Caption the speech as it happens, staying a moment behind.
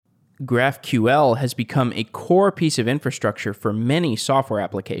GraphQL has become a core piece of infrastructure for many software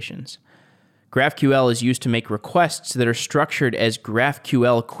applications. GraphQL is used to make requests that are structured as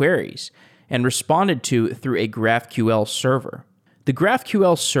GraphQL queries and responded to through a GraphQL server. The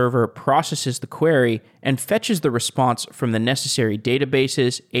GraphQL server processes the query and fetches the response from the necessary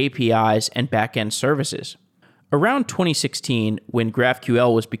databases, APIs, and backend services. Around 2016, when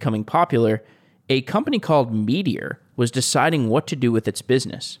GraphQL was becoming popular, a company called Meteor was deciding what to do with its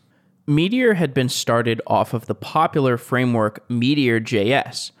business. Meteor had been started off of the popular framework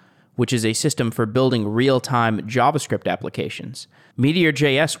Meteor.js, which is a system for building real-time JavaScript applications.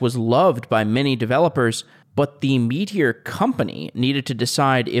 Meteor.js was loved by many developers, but the Meteor company needed to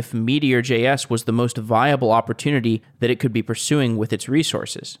decide if Meteor.js was the most viable opportunity that it could be pursuing with its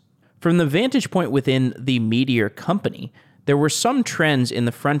resources. From the vantage point within the Meteor company, there were some trends in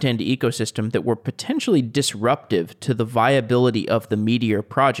the front-end ecosystem that were potentially disruptive to the viability of the Meteor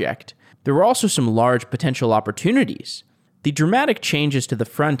project. There were also some large potential opportunities. The dramatic changes to the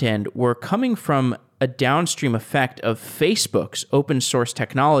front end were coming from a downstream effect of Facebook's open source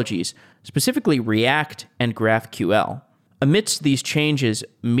technologies, specifically React and GraphQL. Amidst these changes,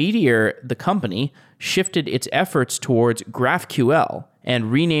 Meteor, the company, shifted its efforts towards GraphQL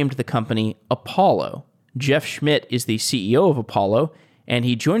and renamed the company Apollo. Geoff Schmidt is the CEO of Apollo, and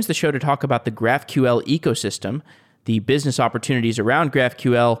he joins the show to talk about the GraphQL ecosystem, the business opportunities around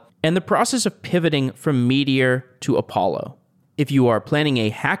GraphQL, and the process of pivoting from Meteor to Apollo. If you are planning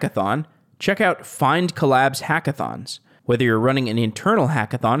a hackathon, check out findcollabs hackathons. Whether you're running an internal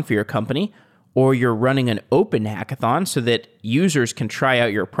hackathon for your company, or you're running an open hackathon so that users can try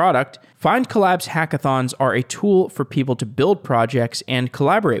out your product, findcollabs hackathons are a tool for people to build projects and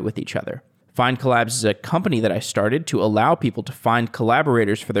collaborate with each other. findcollabs is a company that I started to allow people to find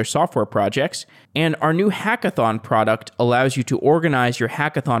collaborators for their software projects, and our new hackathon product allows you to organize your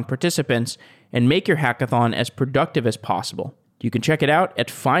hackathon participants and make your hackathon as productive as possible. You can check it out at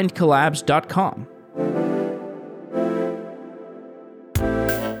findcollabs.com.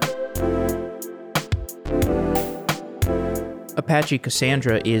 Apache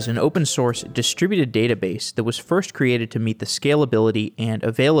Cassandra is an open-source distributed database that was first created to meet the scalability and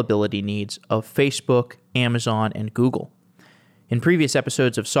availability needs of Facebook, Amazon, and Google. In previous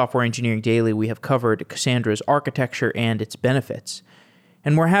episodes of Software Engineering Daily, we have covered Cassandra's architecture and its benefits.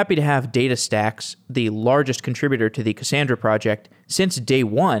 And we're happy to have DataStax, the largest contributor to the Cassandra project since day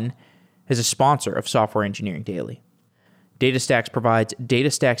one, as a sponsor of Software Engineering Daily. DataStax provides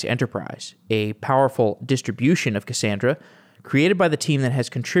DataStax Enterprise, a powerful distribution of Cassandra created by the team that has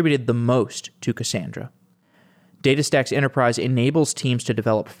contributed the most to Cassandra. DataStax Enterprise enables teams to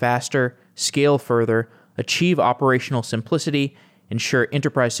develop faster, scale further, achieve operational simplicity, ensure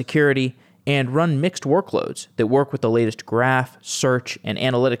enterprise security, and run mixed workloads that work with the latest graph, search, and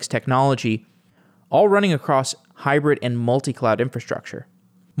analytics technology, all running across hybrid and multi-cloud infrastructure.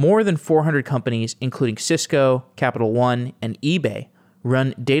 More than 400 companies, including Cisco, Capital One, and eBay,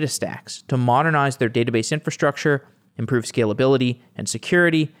 run DataStax to modernize their database infrastructure, improve scalability and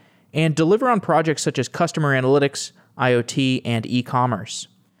security, and deliver on projects such as customer analytics, IoT, and e-commerce.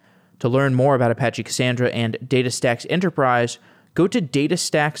 To learn more about Apache Cassandra and DataStax Enterprise, go to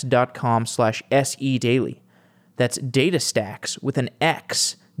datastax.com/sedaily. That's DataStax with an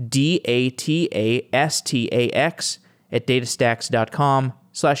X, DATASTAX at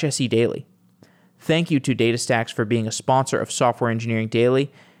datastax.com/sedaily. Thank you to DataStax for being a sponsor of Software Engineering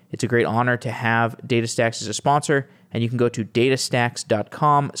Daily. It's a great honor to have DataStax as a sponsor, and you can go to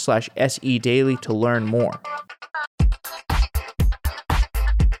datastax.com/sedaily to learn more.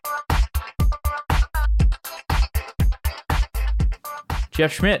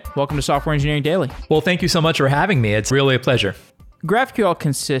 Geoff Schmidt, welcome to Software Engineering Daily. Well, thank you so much for having me. It's really a pleasure. GraphQL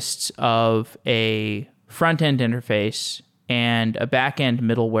consists of a front-end interface and a back-end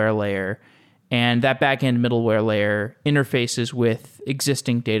middleware layer, and that back-end middleware layer interfaces with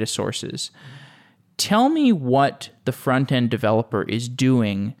existing data sources. Tell me what the front-end developer is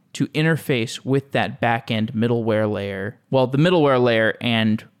doing to interface with that back-end middleware layer, well, the middleware layer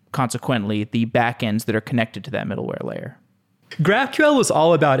and consequently the backends that are connected to that middleware layer. GraphQL is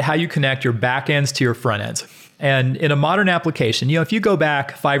all about how you connect your backends to your front ends. And in a modern application, if you go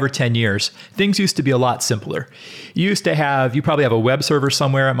back 5 or 10 years, things used to be a lot simpler. You probably have a web server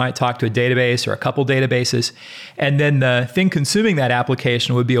somewhere. It might talk to a database or a couple databases. And then the thing consuming that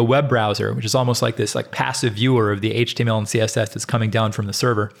application would be a web browser, which is almost like this passive viewer of the HTML and CSS that's coming down from the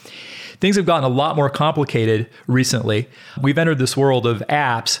server. Things have gotten a lot more complicated recently. We've entered this world of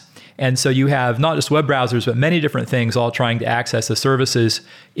apps. And so you have not just web browsers, but many different things all trying to access the services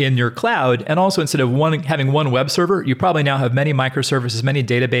in your cloud. And also instead of having one web server, you probably now have many microservices, many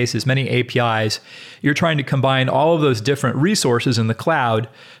databases, many APIs. You're trying to combine all of those different resources in the cloud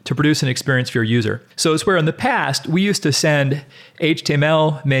to produce an experience for your user. So it's where in the past, we used to send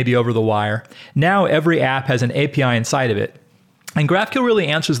HTML maybe over the wire. Now every app has an API inside of it. And GraphQL really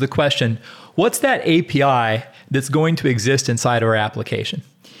answers the question, what's that API that's going to exist inside of our application?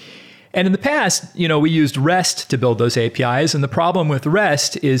 And in the past, we used REST to build those APIs. And the problem with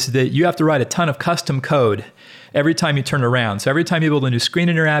REST is that you have to write a ton of custom code every time you turn around. So every time you build a new screen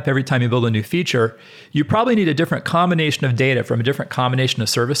in your app, every time you build a new feature, you probably need a different combination of data from a different combination of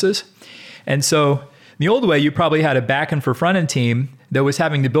services. And so in the old way, you probably had a backend for front-end team that was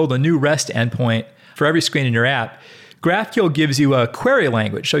having to build a new REST endpoint for every screen in your app. GraphQL gives you a query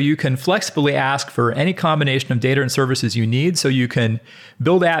language, so you can flexibly ask for any combination of data and services you need, so you can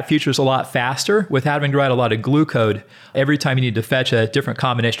build app features a lot faster without having to write a lot of glue code every time you need to fetch a different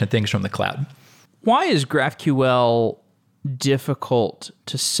combination of things from the cloud. Why is GraphQL difficult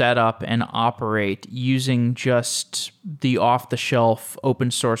to set up and operate using just the off-the-shelf open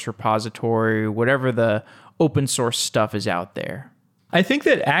source repository, whatever the open source stuff is out there? I think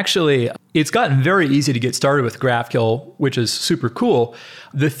that actually it's gotten very easy to get started with GraphQL, which is super cool.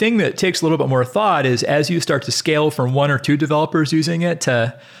 The thing that takes a little bit more thought is as you start to scale from 1 or 2 developers using it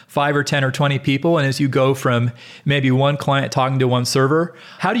to 5 or 10 or 20 people, and as you go from maybe one client talking to one server,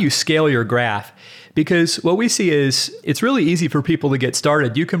 how do you scale your graph? Because what we see is it's really easy for people to get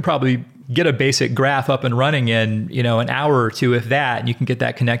started. You can probably get a basic graph up and running in an hour or 2, if that, and you can get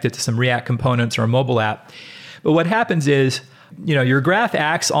that connected to some React components or a mobile app. But what happens is, your graph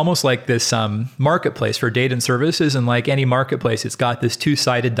acts almost like this marketplace for data and services. And like any marketplace, it's got this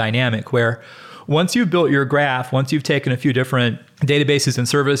two-sided dynamic where once you've built your graph, once you've taken a few different databases and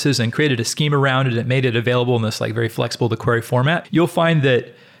services and created a scheme around it and made it available in this like very flexible to query format, you'll find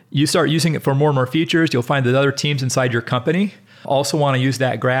that you start using it for more and more features. You'll find that other teams inside your company also want to use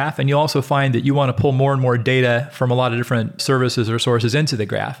that graph. And you'll also find that you want to pull more and more data from a lot of different services or sources into the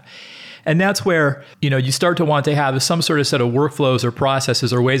graph. And that's where, you start to want to have some sort of set of workflows or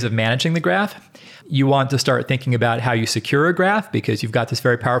processes or ways of managing the graph. You want to start thinking about how you secure a graph because you've got this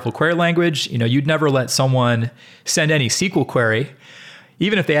very powerful query language. You'd never let someone send any SQL query.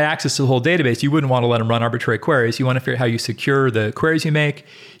 Even if they had access to the whole database, you wouldn't want to let them run arbitrary queries. You want to figure out how you secure the queries you make.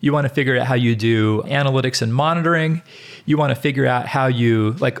 You want to figure out how you do analytics and monitoring. You want to figure out how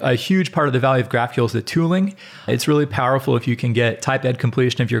you, a huge part of the value of GraphQL is the tooling. It's really powerful if you can get type-ed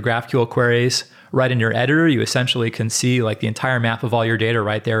completion of your GraphQL queries right in your editor. You essentially can see the entire map of all your data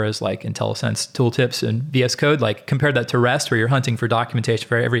right there as IntelliSense tooltips and VS Code. Compare that to REST where you're hunting for documentation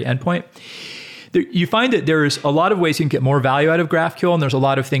for every endpoint. You find that there's a lot of ways you can get more value out of GraphQL, and there's a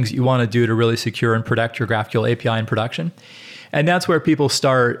lot of things you want to do to really secure and protect your GraphQL API in production. And that's where people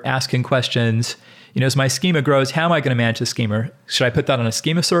start asking questions. As my schema grows, how am I going to manage the schema? Should I put that on a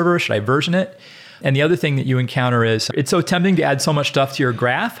schema server? Should I version it? And the other thing that you encounter is it's so tempting to add so much stuff to your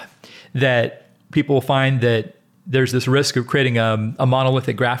graph that people find that there's this risk of creating a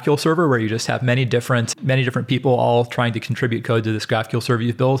monolithic GraphQL server where you just have many different people all trying to contribute code to this GraphQL server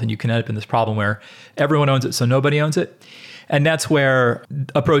you've built, and you can end up in this problem where everyone owns it, so nobody owns it. And that's where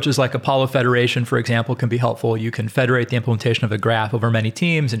approaches like Apollo Federation, for example, can be helpful. You can federate the implementation of a graph over many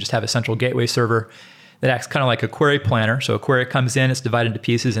teams and just have a central gateway server that acts kind of like a query planner. So a query comes in, it's divided into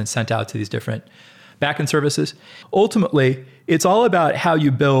pieces and sent out to these different backend services. Ultimately, it's all about how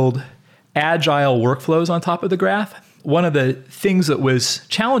you build agile workflows on top of the graph. One of the things that was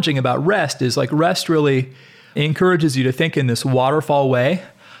challenging about REST is REST really encourages you to think in this waterfall way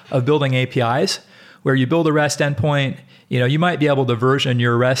of building APIs, where you build a REST endpoint. You might be able to version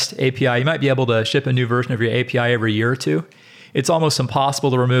your REST API. You might be able to ship a new version of your API every year or two. It's almost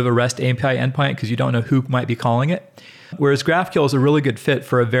impossible to remove a REST API endpoint because you don't know who might be calling it. Whereas GraphQL is a really good fit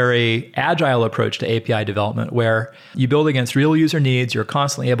for a very agile approach to API development where you build against real user needs. You're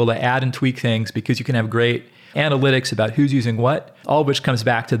constantly able to add and tweak things because you can have great analytics about who's using what, all of which comes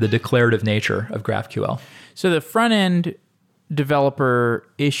back to the declarative nature of GraphQL. So the front-end developer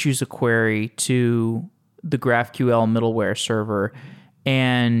issues a query to the GraphQL middleware server,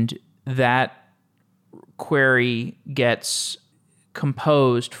 and that query gets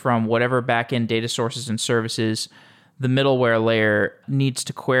composed from whatever backend data sources and services the middleware layer needs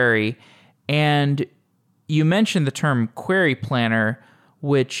to query. And you mentioned the term query planner,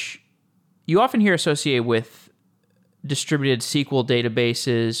 which you often hear associated with distributed SQL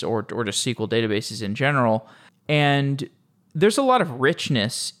databases or just SQL databases in general. And there's a lot of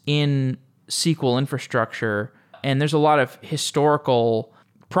richness in SQL infrastructure, and there's a lot of historical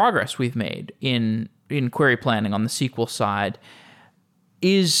progress we've made in query planning on the SQL side.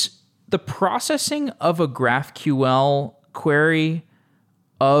 Is the processing of a GraphQL query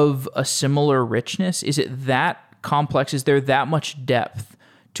of a similar richness? Is it that complex? Is there that much depth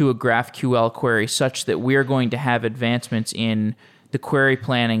to a GraphQL query such that we're going to have advancements in the query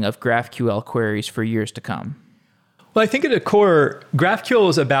planning of GraphQL queries for years to come? Well, I think at the core, GraphQL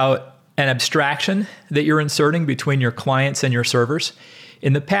is about an abstraction that you're inserting between your clients and your servers.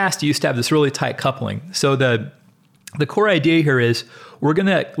 In the past, you used to have this really tight coupling. So the core idea here is we're going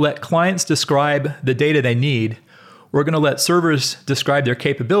to let clients describe the data they need. We're going to let servers describe their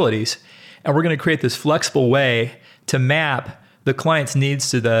capabilities. And we're going to create this flexible way to map the client's needs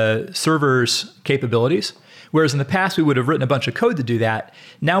to the server's capabilities. Whereas in the past, we would have written a bunch of code to do that.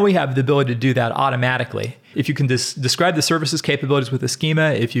 Now we have the ability to do that automatically. If you can describe the service's capabilities with a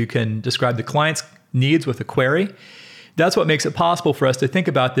schema, if you can describe the client's needs with a query, that's what makes it possible for us to think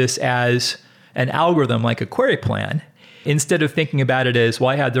about this as an algorithm like a query plan, instead of thinking about it as, well,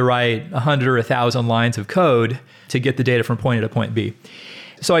 I had to write 100 or 1,000 lines of code to get the data from point A to point B.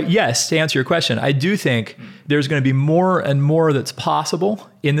 So yes, to answer your question, I do think there's going to be more and more that's possible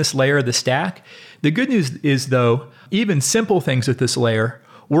in this layer of the stack. The good news is, though, even simple things at this layer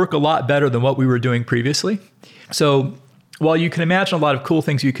work a lot better than what we were doing previously. So while you can imagine a lot of cool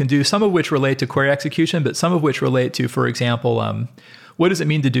things you can do, some of which relate to query execution, but some of which relate to, for example, what does it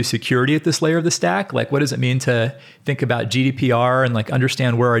mean to do security at this layer of the stack? Like, what does it mean to think about GDPR and like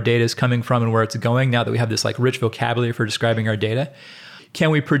understand where our data is coming from and where it's going now that we have this like rich vocabulary for describing our data? Can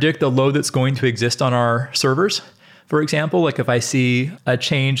we predict the load that's going to exist on our servers? For example, like if I see a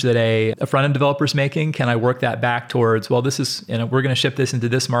change that a front-end developer is making, can I work that back towards, well, this is, we're going to ship this into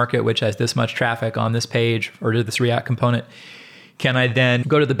this market, which has this much traffic on this page or to this React component. Can I then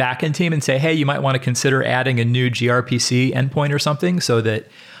go to the backend team and say, hey, you might want to consider adding a new gRPC endpoint or something so that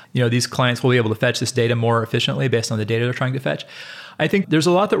these clients will be able to fetch this data more efficiently based on the data they're trying to fetch? I think there's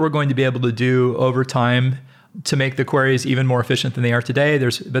a lot that we're going to be able to do over time to make the queries even more efficient than they are today.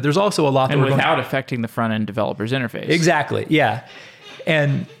 But there's also a lot that without affecting the front end developer's interface. Exactly. Yeah.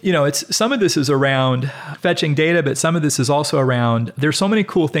 And it's some of this is around fetching data, but some of this is also around there's so many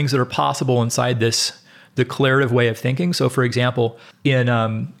cool things that are possible inside this declarative way of thinking. So for example, in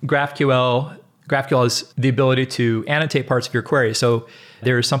GraphQL has the ability to annotate parts of your query. So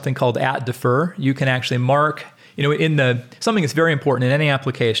there's something called @defer. You can actually mark, something that's very important in any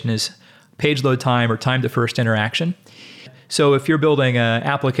application is page load time or time to first interaction. So if you're building an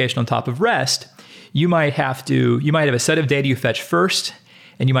application on top of REST, you might have a set of data you fetch first,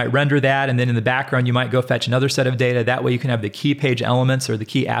 and you might render that, and then in the background, you might go fetch another set of data. That way you can have the key page elements or the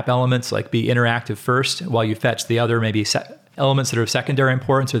key app elements like be interactive first while you fetch the other maybe elements that are of secondary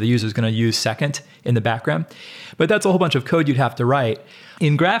importance or the user is going to use second in the background. But that's a whole bunch of code you'd have to write.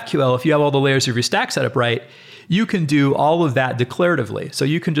 In GraphQL, if you have all the layers of your stack set up right, you can do all of that declaratively. So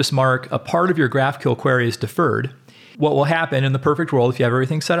you can just mark a part of your GraphQL query is deferred. What will happen in the perfect world, if you have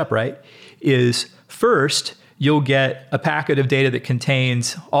everything set up right, is first you'll get a packet of data that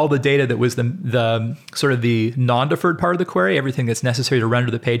contains all the data that was the sort of the non-deferred part of the query, everything that's necessary to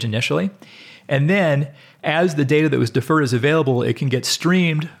render the page initially. And then as the data that was deferred is available, it can get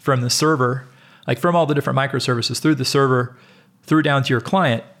streamed from the server, like from all the different microservices through the server, through down to your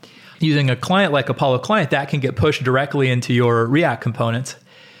client. Using a client like Apollo Client, that can get pushed directly into your React components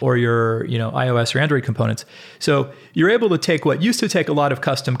or your iOS or Android components. So you're able to take what used to take a lot of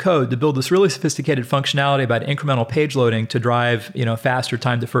custom code to build this really sophisticated functionality about incremental page loading to drive faster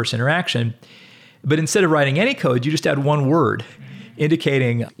time to first interaction. But instead of writing any code, you just add one word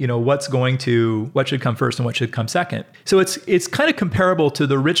indicating what should come first and what should come second. So it's kind of comparable to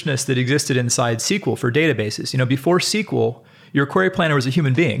the richness that existed inside SQL for databases. Before SQL, your query planner was a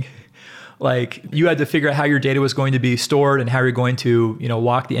human being. Like you had to figure out how your data was going to be stored and how you're going to,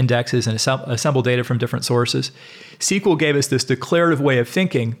 walk the indexes and assemble data from different sources. SQL gave us this declarative way of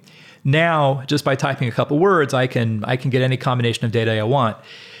thinking. Now, just by typing a couple words, I can get any combination of data I want.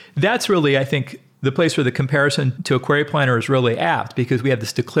 That's really, I think, the place where the comparison to a query planner is really apt because we have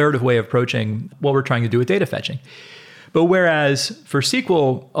this declarative way of approaching what we're trying to do with data fetching. But whereas for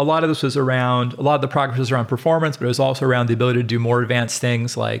SQL, a lot of the progress was around performance, but it was also around the ability to do more advanced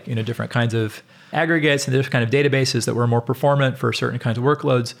things like, different kinds of aggregates and different kind of databases that were more performant for certain kinds of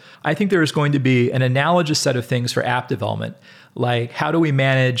workloads. I think there is going to be an analogous set of things for app development. Like how do we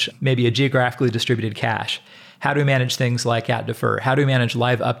manage maybe a geographically distributed cache? How do we manage things like @defer? How do we manage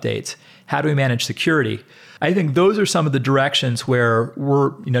live updates? How do we manage security? I think those are some of the directions where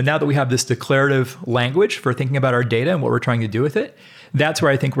we're, now that we have this declarative language for thinking about our data and what we're trying to do with it, that's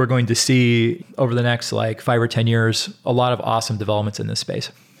where I think we're going to see over the next like 5 or 10 years, a lot of awesome developments in this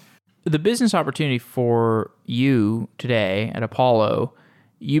space. The business opportunity for you today at Apollo,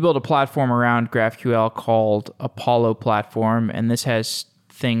 you build a platform around GraphQL called Apollo Platform, and this has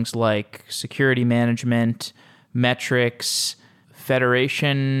things like security management, metrics,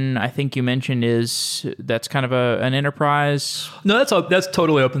 federation. I think you mentioned that's kind of an enterprise. No, that's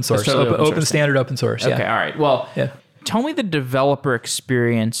totally open source. Totally open standard, open source. Okay, Yeah. all right. Well, tell me the developer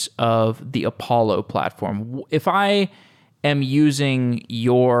experience of the Apollo platform. If I am using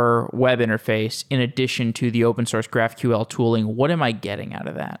your web interface in addition to the open source GraphQL tooling, what am I getting out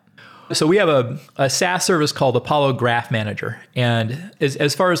of that? So we have a SaaS service called Apollo Graph Manager. And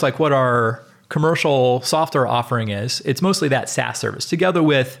as far as like what our commercial software offering is, it's mostly that SaaS service, together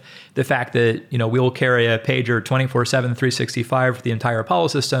with the fact that, we will carry a pager 24/7, 365 for the entire Apollo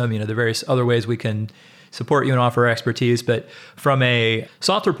system, the various other ways we can support you and offer expertise. But from a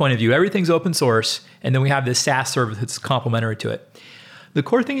software point of view, everything's open source. And then we have this SaaS service that's complementary to it. The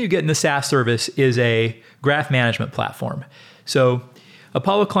core thing you get in the SaaS service is a graph management platform. So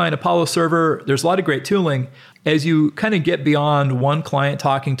Apollo Client, Apollo Server, there's a lot of great tooling. As you kind of get beyond one client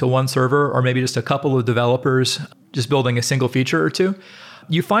talking to one server, or maybe just a couple of developers just building a single feature or two,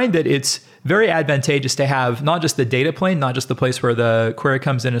 you find that it's very advantageous to have not just the data plane, not just the place where the query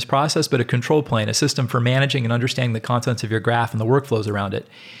comes in as processed, but a control plane, a system for managing and understanding the contents of your graph and the workflows around it,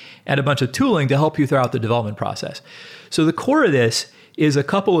 and a bunch of tooling to help you throughout the development process. So the core of this is a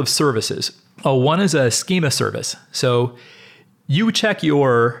couple of services. One is a schema service. So you would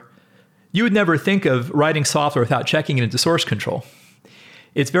never think of writing software without checking it into source control.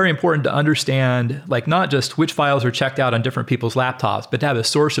 It's very important to understand, like, not just which files are checked out on different people's laptops, but to have a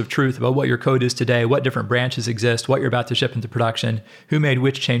source of truth about what your code is today, what different branches exist, what you're about to ship into production, who made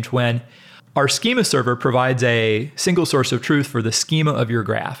which change when. Our schema server provides a single source of truth for the schema of your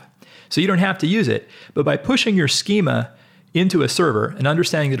graph. So you don't have to use it, but by pushing your schema into a server and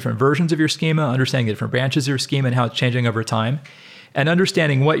understanding the different versions of your schema, understanding the different branches of your schema and how it's changing over time, and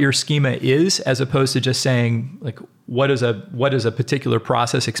understanding what your schema is, as opposed to just saying, like, what is a particular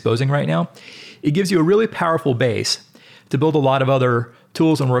process exposing right now, it gives you a really powerful base to build a lot of other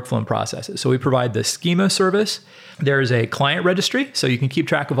tools and workflow and processes. So we provide the schema service. There is a client registry, so you can keep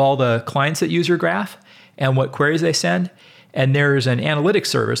track of all the clients that use your graph and what queries they send. And there's an analytics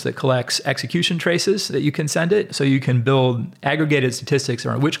service that collects execution traces that you can send it. So you can build aggregated statistics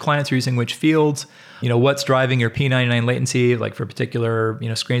around which clients are using which fields, what's driving your P99 latency, like for particular,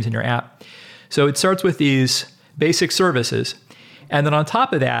 screens in your app. So it starts with these basic services. And then on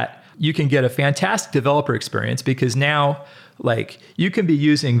top of that, you can get a fantastic developer experience, because now, like, you can be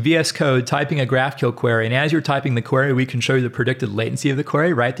using VS Code, typing a GraphQL query, and as you're typing the query, we can show you the predicted latency of the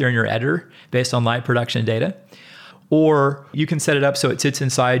query right there in your editor based on live production data. Or you can set it up so it sits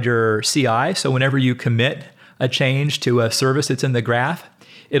inside your CI. So whenever you commit a change to a service that's in the graph,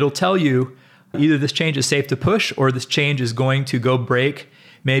 it'll tell you either this change is safe to push or this change is going to go break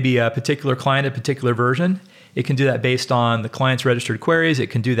maybe a particular client, a particular version. It can do that based on the client's registered queries. It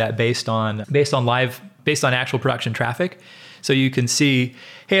can do that based on actual production traffic. So you can see,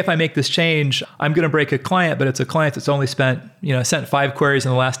 hey, if I make this change, I'm going to break a client, but it's a client that's only sent 5 queries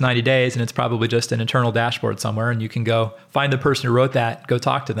in the last 90 days, and it's probably just an internal dashboard somewhere, and you can go find the person who wrote that, go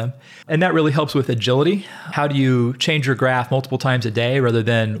talk to them. And that really helps with agility. How do you change your graph multiple times a day rather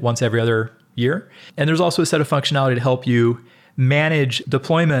than once every other year? And there's also a set of functionality to help you manage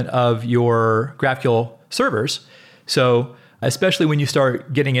deployment of your GraphQL servers. So especially when you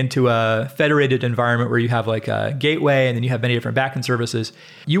start getting into a federated environment where you have like a gateway and then you have many different backend services,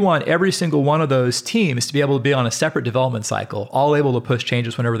 you want every single one of those teams to be able to be on a separate development cycle, all able to push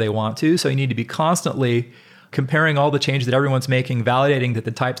changes whenever they want to. So you need to be constantly comparing all the changes that everyone's making, validating that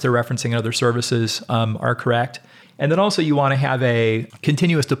the types they're referencing in other services are correct. And then also you want to have a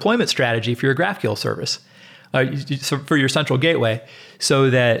continuous deployment strategy for your GraphQL service. For your central gateway, so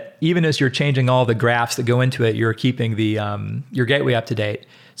that even as you're changing all the graphs that go into it, you're keeping your gateway up to date.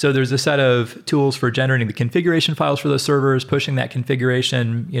 So there's a set of tools for generating the configuration files for those servers, pushing that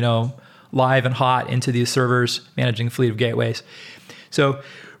configuration, live and hot into these servers, managing a fleet of gateways. So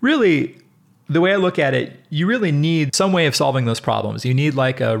really, the way I look at it, you really need some way of solving those problems. You need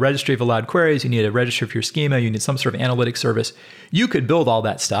like a registry of allowed queries. You need a registry for your schema. You need some sort of analytics service. You could build all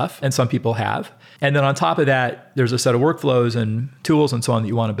that stuff, and some people have. And then on top of that, there's a set of workflows and tools and so on that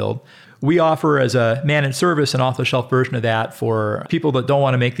you want to build. We offer as a managed service an off-the-shelf version of that for people that don't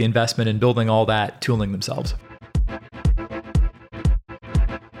want to make the investment in building all that tooling themselves.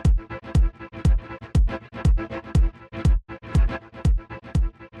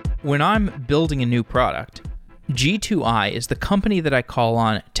 When I'm building a new product, G2I is the company that I call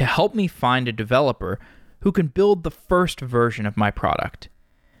on to help me find a developer who can build the first version of my product.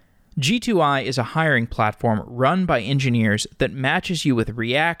 G2I is a hiring platform run by engineers that matches you with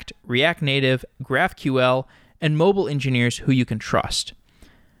React, React Native, GraphQL, and mobile engineers who you can trust.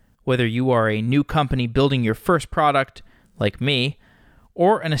 Whether you are a new company building your first product, like me,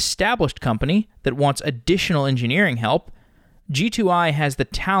 or an established company that wants additional engineering help, G2I has the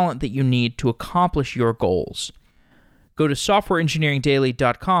talent that you need to accomplish your goals. Go to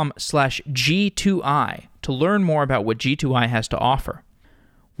softwareengineeringdaily.com/G2I to learn more about what G2I has to offer.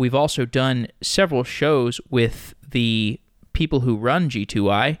 We've also done several shows with the people who run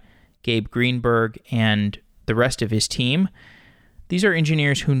G2I, Gabe Greenberg and the rest of his team. These are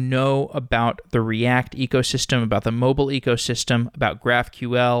engineers who know about the React ecosystem, about the mobile ecosystem, about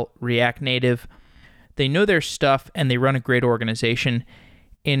GraphQL, React Native. They know their stuff and they run a great organization.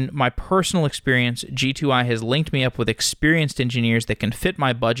 In my personal experience, G2I has linked me up with experienced engineers that can fit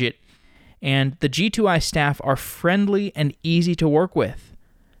my budget, and the G2I staff are friendly and easy to work with.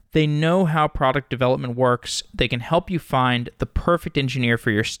 They know how product development works. They can help you find the perfect engineer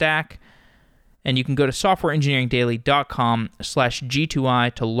for your stack. And you can go to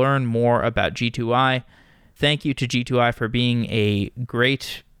softwareengineeringdaily.com/G2I to learn more about G2I. Thank you to G2I for being a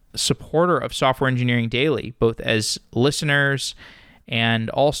great supporter of Software Engineering Daily, both as listeners and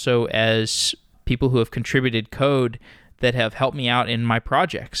also as people who have contributed code that have helped me out in my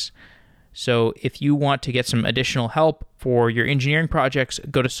projects. So if you want to get some additional help for your engineering projects,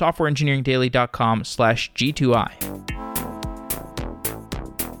 go to softwareengineeringdaily.com/G2I.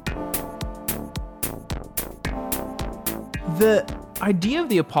 The idea of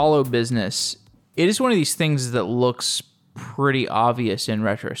the Apollo business, it is one of these things that looks pretty obvious in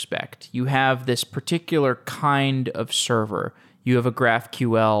retrospect. You have this particular kind of server. You have a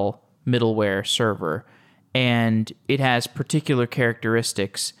GraphQL middleware server, and it has particular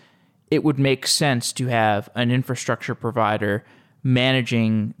characteristics. It would make sense to have an infrastructure provider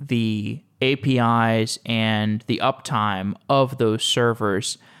managing the APIs and the uptime of those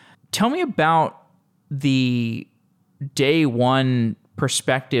servers. Tell me about the day one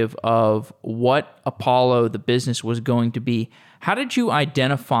perspective of what Apollo, the business, was going to be. How did you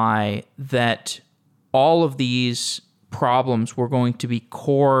identify that all of these problems were going to be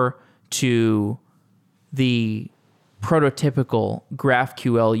core to the prototypical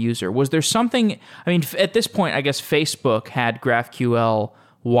GraphQL user? Was there something, at this point, I guess Facebook had GraphQL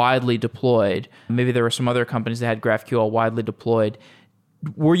widely deployed. Maybe there were some other companies that had GraphQL widely deployed.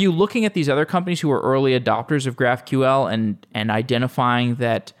 Were you looking at these other companies who were early adopters of GraphQL and identifying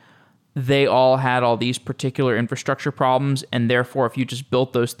that they all had all these particular infrastructure problems, and therefore if you just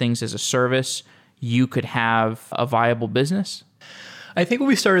built those things as a service, you could have a viable business? I think when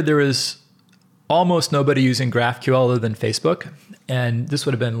we started, there was almost nobody using GraphQL other than Facebook. And this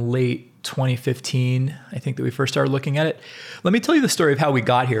would have been late 2015, I think, that we first started looking at it. Let me tell you the story of how we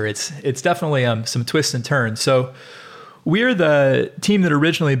got here. It's definitely some twists and turns. So we're the team that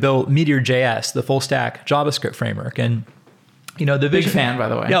originally built Meteor.js, the full stack JavaScript framework. And the big vision, fan, by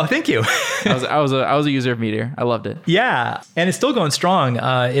the way. Yeah, thank you. I was a user of Meteor. I loved it. Yeah, and it's still going strong.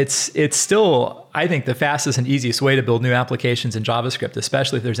 It's still, I think, the fastest and easiest way to build new applications in JavaScript,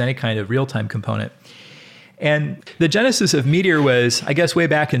 especially if there's any kind of real-time component. And the genesis of Meteor was, I guess, way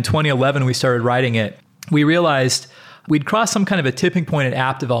back in 2011, we started writing it. We realized we'd crossed some kind of a tipping point in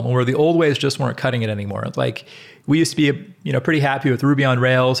app development where the old ways just weren't cutting it anymore. Like, we used to be, pretty happy with Ruby on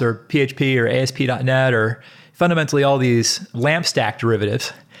Rails or PHP or ASP.NET or fundamentally all these LAMP stack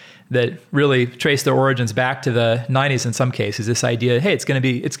derivatives that really trace their origins back to the 90s in some cases. This idea, hey, it's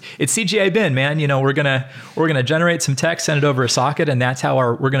CGI bin, man. We're gonna generate some text, send it over a socket, and that's how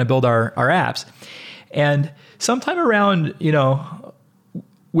we're gonna build our apps. And sometime around,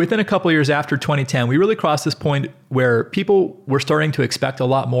 within a couple of years after 2010, we really crossed this point where people were starting to expect a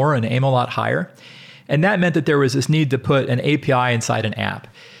lot more and aim a lot higher. And that meant that there was this need to put an API inside an app.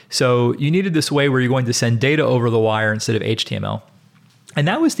 So you needed this way where you're going to send data over the wire instead of HTML. And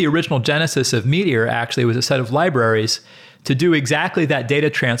that was the original genesis of Meteor, actually, was a set of libraries to do exactly that data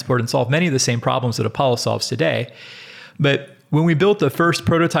transport and solve many of the same problems that Apollo solves today. But when we built the first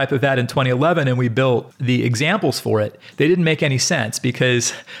prototype of that in 2011 and we built the examples for it, they didn't make any sense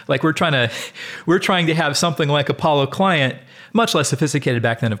because we're trying to have something like Apollo Client, much less sophisticated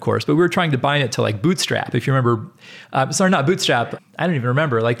back then, of course, but we were trying to bind it to Bootstrap. If you remember, not Bootstrap, I don't even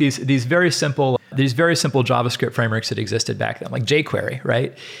remember, these very simple JavaScript frameworks that existed back then, like jQuery,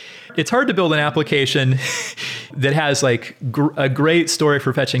 right? It's hard to build an application that has a great story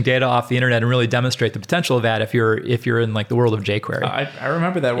for fetching data off the internet and really demonstrate the potential of that if you're in the world of jQuery. I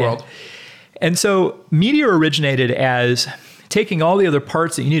remember that world. And so Meteor originated as taking all the other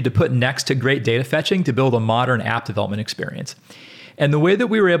parts that you need to put next to great data fetching to build a modern app development experience. And the way that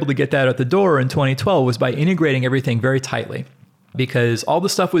we were able to get that out the door in 2012 was by integrating everything very tightly, because all the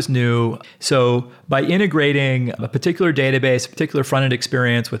stuff was new. So by integrating a particular database, a particular front-end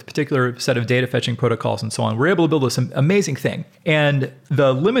experience with a particular set of data fetching protocols and so on, we're able to build this amazing thing. And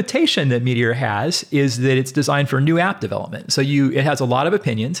the limitation that Meteor has is that it's designed for new app development. So it has a lot of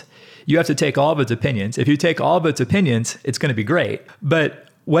opinions. You have to take all of its opinions. If you take all of its opinions, it's going to be great. But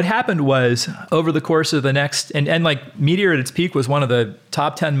what happened was over the course of the next, and like Meteor at its peak was one of the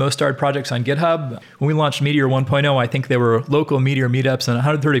top 10 most starred projects on GitHub. When we launched Meteor 1.0, I think there were local Meteor meetups in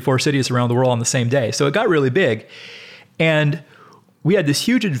 134 cities around the world on the same day. So it got really big. And we had this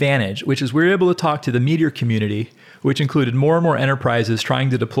huge advantage, which is we were able to talk to the Meteor community, which included more and more enterprises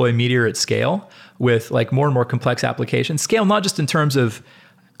trying to deploy Meteor at scale with like more and more complex applications. Scale not just in terms of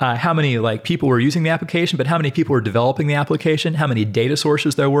how many like people were using the application, but how many people were developing the application, how many data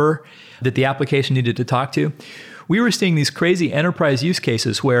sources there were that the application needed to talk to. We were seeing these crazy enterprise use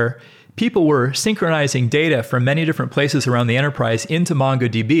cases where people were synchronizing data from many different places around the enterprise into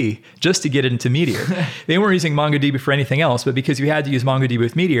MongoDB just to get it into Meteor. They weren't using MongoDB for anything else, but because you had to use MongoDB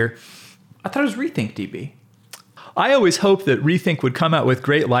with Meteor. I thought it was RethinkDB. I always hoped that Rethink would come out with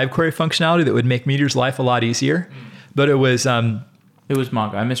great live query functionality that would make Meteor's life a lot easier, but it was... It was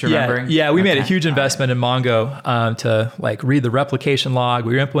Mongo. I'm misremembering. Yeah, we made a huge investment in Mongo to like read the replication log.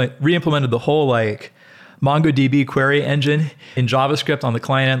 We re-implemented the whole like MongoDB query engine in JavaScript on the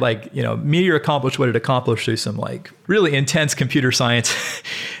client end. Like, Meteor accomplished what it accomplished through some like really intense computer science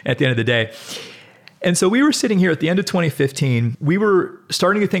at the end of the day. And so we were sitting here at the end of 2015. We were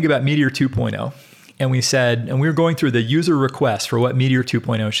starting to think about Meteor 2.0. And we were going through the user requests for what Meteor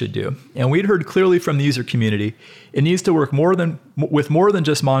 2.0 should do. And we'd heard clearly from the user community, it needs to work with more than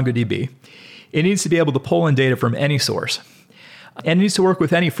just MongoDB. It needs to be able to pull in data from any source. And it needs to work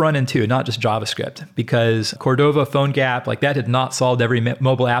with any front end too, not just JavaScript, because Cordova, PhoneGap, like that had not solved every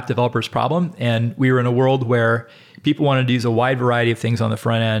mobile app developer's problem. And we were in a world where people wanted to use a wide variety of things on the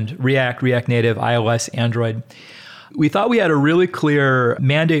front end: React, React Native, iOS, Android. We thought we had a really clear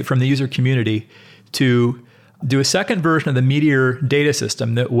mandate from the user community to do a second version of the Meteor data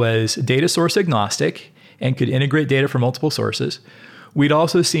system that was data source agnostic and could integrate data from multiple sources. We'd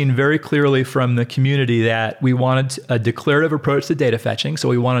also seen very clearly from the community that we wanted a declarative approach to data fetching. So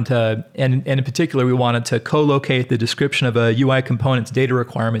we wanted to, and in particular, we wanted to co-locate the description of a UI component's data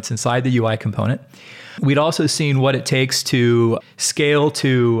requirements inside the UI component. We'd also seen what it takes to scale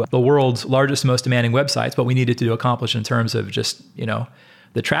to the world's largest, most demanding websites, what we needed to accomplish in terms of just,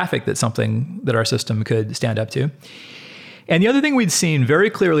 the traffic that our system could stand up to. And the other thing we'd seen very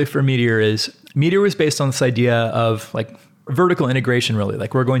clearly for Meteor is Meteor was based on this idea of like vertical integration, really.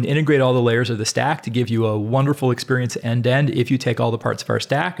 Like we're going to integrate all the layers of the stack to give you a wonderful experience end to end if you take all the parts of our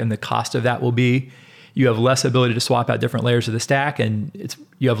stack. And the cost of that will be you have less ability to swap out different layers of the stack, and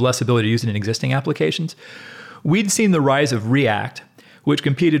you have less ability to use it in existing applications. We'd seen the rise of React, which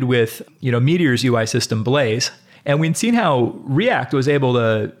competed with Meteor's UI system, Blaze. And we'd seen how React was able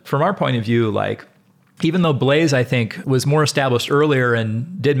to, from our point of view, like, even though Blaze, I think, was more established earlier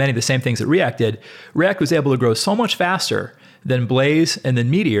and did many of the same things that React did, React was able to grow so much faster than Blaze and then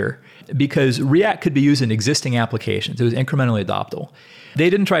Meteor because React could be used in existing applications. It was incrementally adoptable.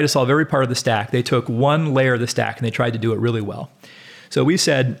 They didn't try to solve every part of the stack. They took one layer of the stack and they tried to do it really well. So we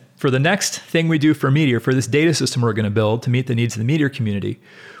said, for the next thing we do for Meteor, for this data system we're going to build to meet the needs of the Meteor community,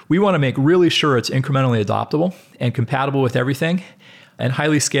 we want to make really sure it's incrementally adoptable and compatible with everything and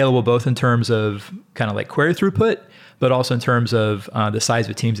highly scalable, both in terms of kind of like query throughput, but also in terms of the size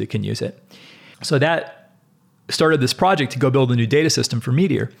of teams that can use it. So that started this project to go build a new data system for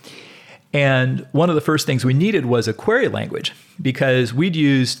Meteor. And one of the first things we needed was a query language because we'd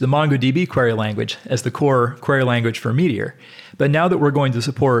used the MongoDB query language as the core query language for Meteor. But now that we're going to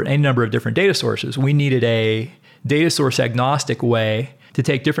support any number of different data sources, we needed a data source agnostic way to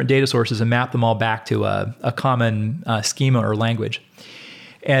take different data sources and map them all back to a common schema or language.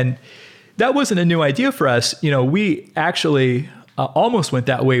 And that wasn't a new idea for us. We actually almost went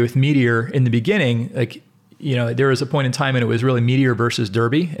that way with Meteor in the beginning. Like, there was a point in time when it was really Meteor versus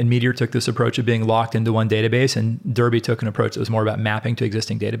Derby, and Meteor took this approach of being locked into one database, and Derby took an approach that was more about mapping to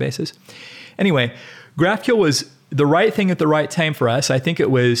existing databases. Anyway, GraphQL was the right thing at the right time for us. I think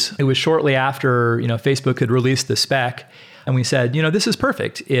it was shortly after Facebook had released the spec. And we said, this is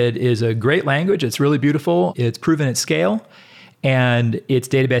perfect. It is a great language. It's really beautiful. It's proven at scale. And it's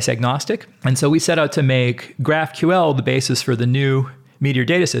database agnostic. And so we set out to make GraphQL the basis for the new Meteor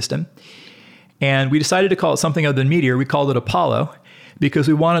data system. And we decided to call it something other than Meteor. We called it Apollo because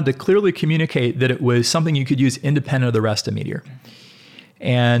we wanted to clearly communicate that it was something you could use independent of the rest of Meteor.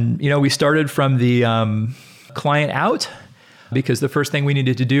 And, we started from the client out, because the first thing we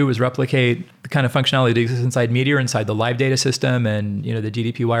needed to do was replicate the kind of functionality that exists inside Meteor, inside the live data system and, the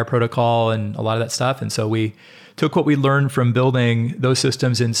GDP wire protocol and a lot of that stuff. And so we took what we learned from building those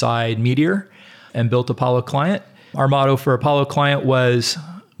systems inside Meteor and built Apollo Client. Our motto for Apollo Client was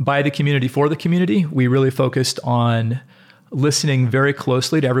by the community for the community. We really focused on listening very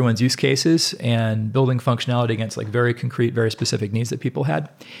closely to everyone's use cases and building functionality against like very concrete, very specific needs that people had.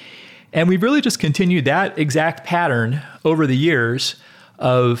 And we've really just continued that exact pattern over the years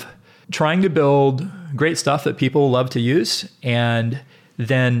of trying to build great stuff that people love to use, and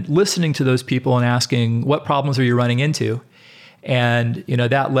then listening to those people and asking, what problems are you running into? And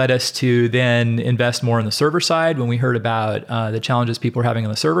that led us to then invest more on the server side when we heard about the challenges people were having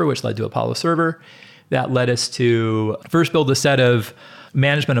on the server, which led to Apollo Server. That led us to first build a set of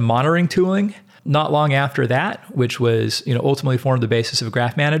management and monitoring tooling. Not long after that, which was ultimately formed the basis of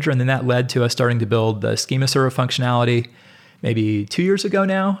Graph Manager, and then that led to us starting to build the schema server functionality maybe 2 years ago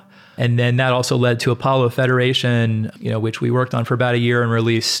now. And then that also led to Apollo Federation, which we worked on for about a year and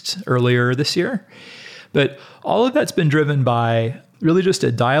released earlier this year. But all of that's been driven by really just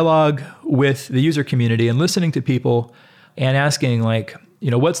a dialogue with the user community and listening to people and asking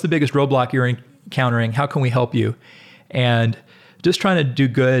what's the biggest roadblock you're encountering? How can we help you? And just trying to do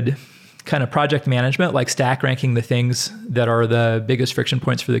good kind of project management, like stack ranking the things that are the biggest friction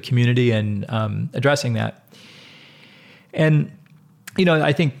points for the community and addressing that. And,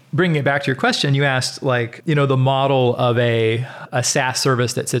 I think bringing it back to your question, you asked the model of a SaaS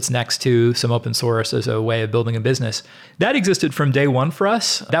service that sits next to some open source as a way of building a business. That existed from day one for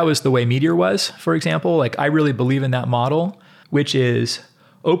us. That was the way Meteor was, for example. I really believe in that model, which is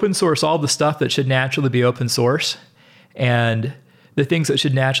open source all the stuff that should naturally be open source, and the things that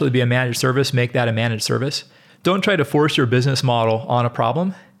should naturally be a managed service, make that a managed service. Don't try to force your business model on a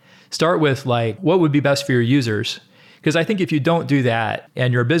problem. Start with what would be best for your users. Because I think if you don't do that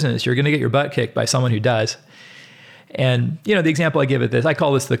and you're a business, you're going to get your butt kicked by someone who does. And the example I give at this, I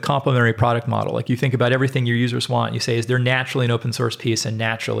call this the complementary product model. You think about everything your users want. You say, is there naturally an open source piece and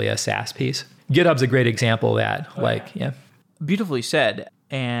naturally a SaaS piece? GitHub's a great example of that. Yeah. Beautifully said.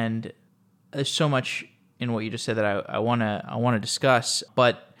 And there's so much in what you just said that I want to discuss.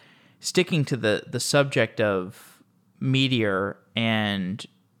 But sticking to the subject of Meteor and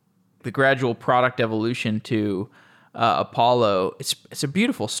the gradual product evolution to Apollo, it's a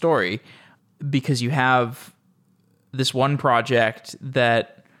beautiful story, because you have this one project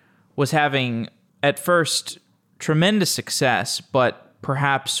that was having at first tremendous success, but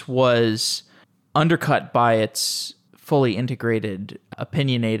perhaps was undercut by its fully integrated,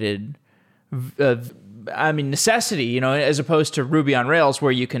 opinionated necessity, as opposed to Ruby on Rails,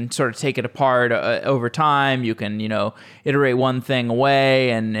 where you can sort of take it apart over time. You can, iterate one thing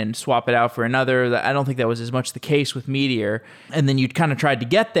away and swap it out for another. I don't think that was as much the case with Meteor. And then you kind of tried to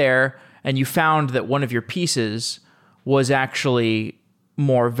get there, and you found that one of your pieces was actually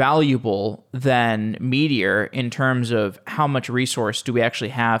more valuable than Meteor in terms of how much resource do we actually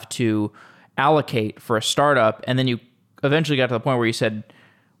have to allocate for a startup. And then you eventually got to the point where you said,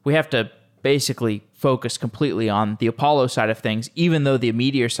 we have to basically focus completely on the Apollo side of things, even though the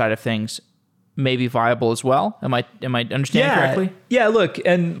Meteor side of things may be viable as well. Am I understanding correctly? Yeah, look,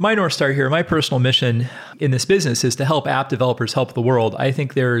 and my North Star here, my personal mission in this business is to help app developers help the world. I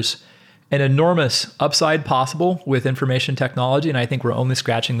think there's an enormous upside possible with information technology, and I think we're only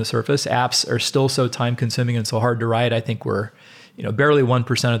scratching the surface. Apps are still so time consuming and so hard to write. I think we're barely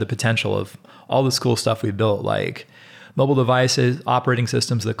 1% of the potential of all this cool stuff we built, like mobile devices, operating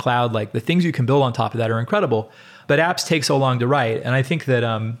systems, the cloud, the things you can build on top of that are incredible. But apps take so long to write. And I think that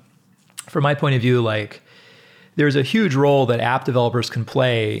from my point of view, there's a huge role that app developers can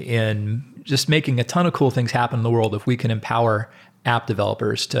play in just making a ton of cool things happen in the world if we can empower app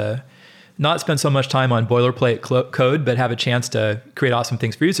developers to not spend so much time on boilerplate code, but have a chance to create awesome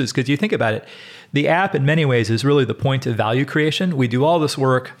things for users. Because you think about it, the app in many ways is really the point of value creation. We do all this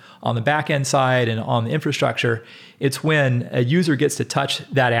work on the back-end side and on the infrastructure. It's when a user gets to touch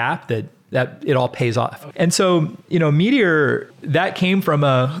that app that it all pays off. And so, Meteor, that came from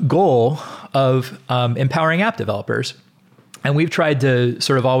a goal of empowering app developers. And we've tried to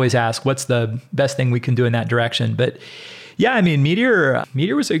sort of always ask, what's the best thing we can do in that direction? But yeah, Meteor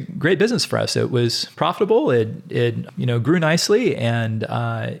was a great business for us. It was profitable. It grew nicely, and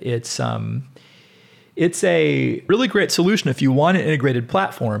it's a really great solution if you want an integrated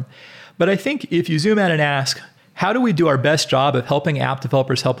platform. But I think if you zoom out and ask, how do we do our best job of helping app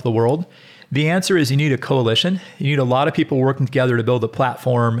developers help the world? The answer is you need a coalition. You need a lot of people working together to build a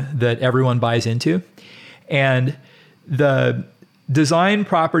platform that everyone buys into. And the design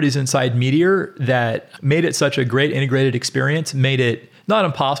properties inside Meteor that made it such a great integrated experience made it not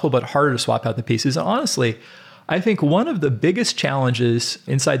impossible, but harder to swap out the pieces. And honestly, I think one of the biggest challenges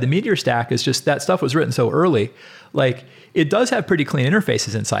inside the Meteor stack is just that stuff was written so early. Like, it does have pretty clean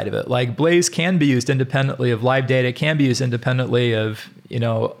interfaces inside of it. Like, Blaze can be used independently of live data, can be used independently of,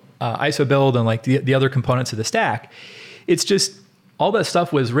 ISO build and like the other components of the stack. It's just all that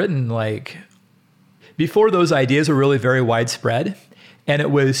stuff was written like before those ideas were really very widespread. And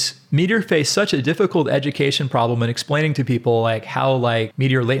it was Meteor faced such a difficult education problem in explaining to people like how like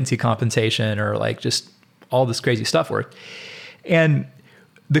Meteor latency compensation or like just all this crazy stuff worked. And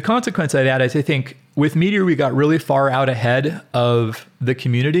the consequence of that is I think with Meteor, we got really far out ahead of the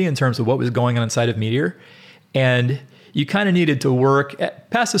community in terms of what was going on inside of Meteor. And you kind of needed to work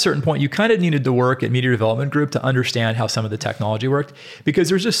past a certain point. You kind of needed to work at Meteor Development Group to understand how some of the technology worked because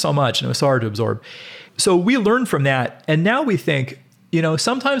there's just so much and it was so hard to absorb. So we learned from that. And now we think,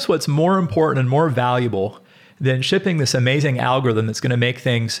 sometimes what's more important and more valuable than shipping this amazing algorithm that's going to make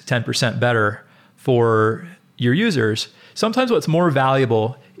things 10% better for your users, sometimes what's more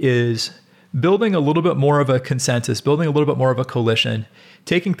valuable is building a little bit more of a consensus, building a little bit more of a coalition,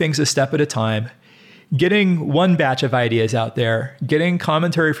 taking things a step at a time, getting one batch of ideas out there, getting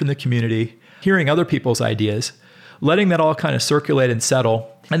commentary from the community, hearing other people's ideas, letting that all kind of circulate and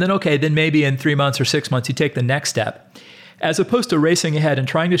settle. And then maybe in 3 months or 6 months, you take the next step, as opposed to racing ahead and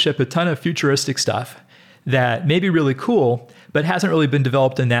trying to ship a ton of futuristic stuff that may be really cool, but hasn't really been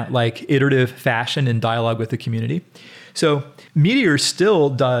developed in that like iterative fashion and dialogue with the community. So Meteor still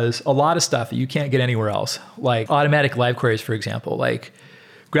does a lot of stuff that you can't get anywhere else, like automatic live queries, for example. Like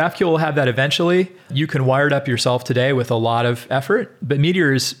GraphQL will have that eventually. You can wire it up yourself today with a lot of effort, but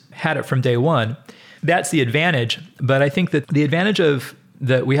Meteor's had it from day one. That's the advantage. But I think that the advantage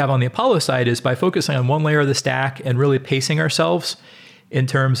that we have on the Apollo side is by focusing on one layer of the stack and really pacing ourselves in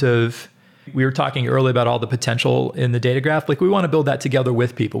terms of, we were talking earlier about all the potential in the data graph. Like, we want to build that together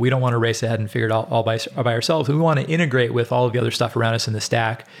with people. We don't want to race ahead and figure it out all by ourselves. We want to integrate with all of the other stuff around us in the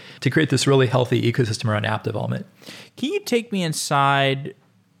stack to create this really healthy ecosystem around app development. Can you take me inside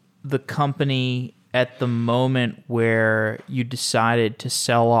the company at the moment where you decided to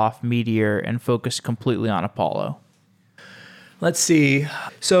sell off Meteor and focus completely on Apollo? Let's see.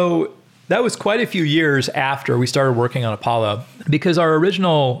 So that was quite a few years after we started working on Apollo, because our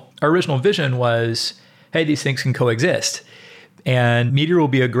original vision was, hey, these things can coexist. And Meteor will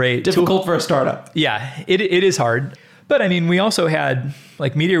be a great difficult for a startup. Yeah, it is hard. But I mean, we also had,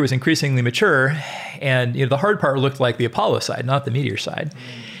 like, Meteor was increasingly mature, and the hard part looked like the Apollo side, not the Meteor side.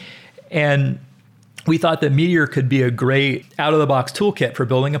 And we thought that Meteor could be a great out-of-the-box toolkit for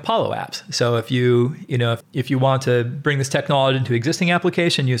building Apollo apps. So if you want to bring this technology into existing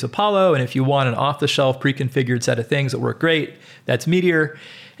application, use Apollo. And if you want an off-the-shelf pre-configured set of things that work great, that's Meteor.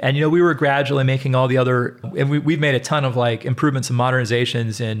 And we were gradually making all the other, and we've made a ton of like improvements and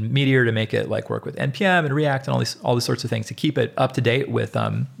modernizations in Meteor to make it like work with NPM and React and all these sorts of things to keep it up to date with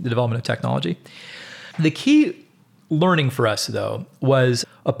the development of technology. The key learning for us, though, was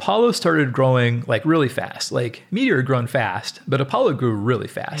Apollo started growing like really fast. Like, Meteor had grown fast, but Apollo grew really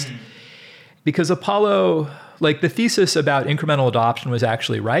fast. Because Apollo, like, the thesis about incremental adoption was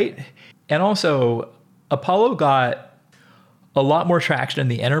actually right. And also, Apollo got a lot more traction in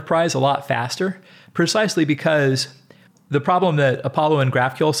the enterprise a lot faster, precisely because the problem that Apollo and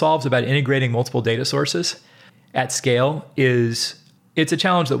GraphQL solves about integrating multiple data sources at scale it's a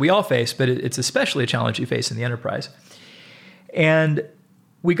challenge that we all face, but it's especially a challenge you face in the enterprise. And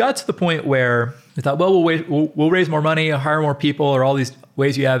we got to the point where we thought, well, we'll raise more money, hire more people, or all these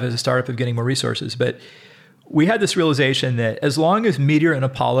ways you have as a startup of getting more resources. But we had this realization that as long as Meteor and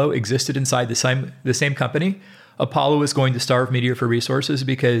Apollo existed inside the same company, Apollo was going to starve Meteor for resources,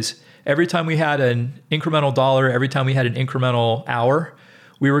 because every time we had an incremental dollar, every time we had an incremental hour,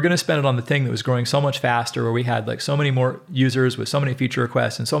 we were going to spend it on the thing that was growing so much faster, where we had like so many more users with so many feature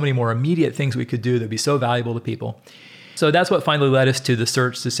requests and so many more immediate things we could do that'd be so valuable to people. So that's what finally led us to the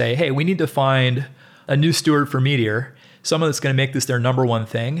search to say, hey, we need to find a new steward for Meteor, someone that's going to make this their number one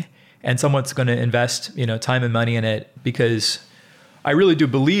thing, and someone that's going to invest, time and money in it, because I really do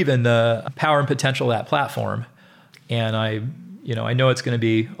believe in the power and potential of that platform. And I know it's going to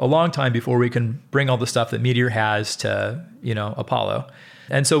be a long time before we can bring all the stuff that Meteor has to, Apollo.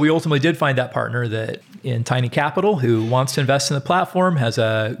 And so we ultimately did find that partner that in Tiny Capital, who wants to invest in the platform, has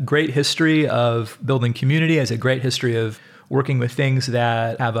a great history of building community, has a great history of working with things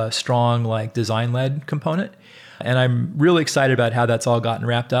that have a strong like design-led component. And I'm really excited about how that's all gotten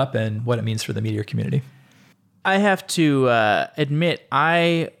wrapped up and what it means for the Meteor community. I have to admit,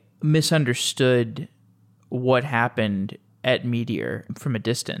 I misunderstood what happened at Meteor from a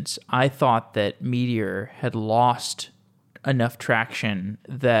distance. I thought that Meteor had lost enough traction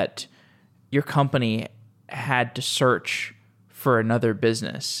that your company had to search for another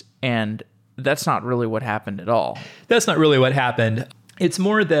business. And that's not really what happened at all. That's not really what happened. It's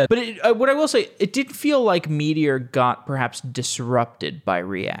more that... But what I will say, it did feel like Meteor got perhaps disrupted by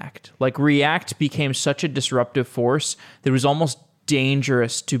React. Like React became such a disruptive force that it was almost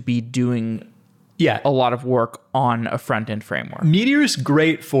dangerous to be doing a lot of work on a front-end framework. Meteor's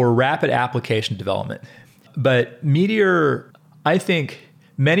great for rapid application development. But Meteor, I think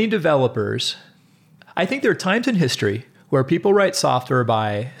many developers... I think there are times in history where people write software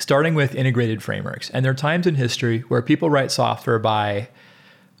by starting with integrated frameworks. And there are times in history where people write software by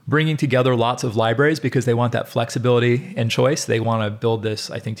bringing together lots of libraries because they want that flexibility and choice. They want to build this,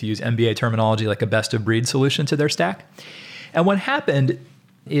 I think to use MBA terminology, like a best of breed solution to their stack. And what happened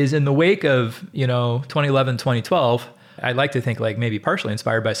is in the wake of, 2011, 2012, I'd like to think like maybe partially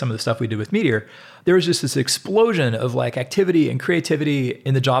inspired by some of the stuff we did with Meteor, there was just this explosion of like activity and creativity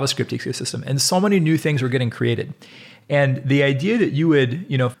in the JavaScript ecosystem. And so many new things were getting created. And the idea that you would,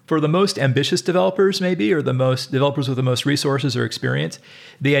 for the most ambitious developers maybe, or the most developers with the most resources or experience,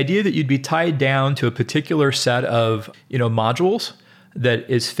 the idea that you'd be tied down to a particular set of, modules that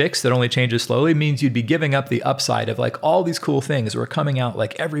is fixed, that only changes slowly, means you'd be giving up the upside of like all these cool things that were coming out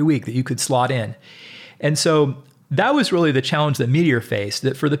like every week that you could slot in. And so that was really the challenge that Meteor faced,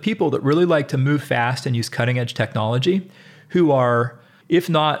 that for the people that really like to move fast and use cutting edge technology, who are, if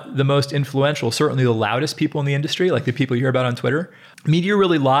not the most influential, certainly the loudest people in the industry, like the people you hear about on Twitter, Meteor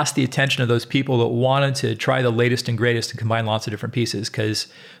really lost the attention of those people that wanted to try the latest and greatest and combine lots of different pieces, because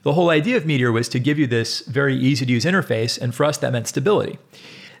the whole idea of Meteor was to give you this very easy to use interface, and for us that meant stability.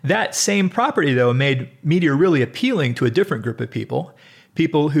 That same property, though, made Meteor really appealing to a different group of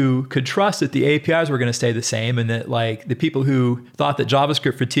people who could trust that the APIs were going to stay the same, and that like the people who thought that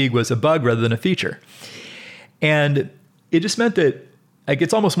JavaScript fatigue was a bug rather than a feature. And it just meant that like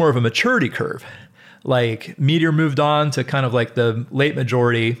it's almost more of a maturity curve. Like Meteor moved on to kind of like the late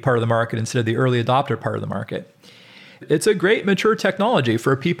majority part of the market instead of the early adopter part of the market. It's a great mature technology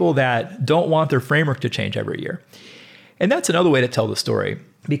for people that don't want their framework to change every year. And that's another way to tell the story,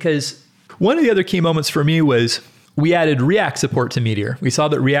 because one of the other key moments for me was we added React support to Meteor. We saw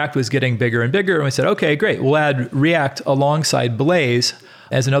that React was getting bigger and bigger, and we said, okay, great, we'll add React alongside Blaze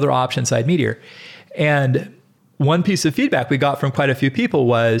as another option inside Meteor. And one piece of feedback we got from quite a few people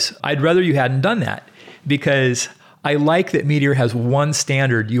was, I'd rather you hadn't done that, because I like that Meteor has one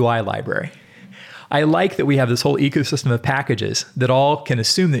standard UI library. I like that we have this whole ecosystem of packages that all can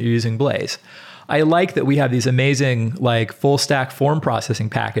assume that you're using Blaze. I like that we have these amazing like full stack form processing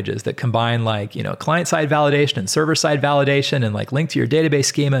packages that combine like, client side validation and server side validation and like link to your database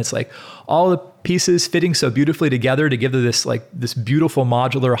schema. It's like all the pieces fitting so beautifully together to give this beautiful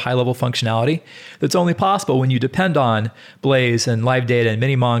modular high level functionality that's only possible when you depend on Blaze and Live Data and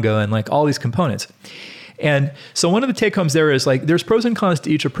Mini Mongo and like all these components. And so one of the take homes there is like, there's pros and cons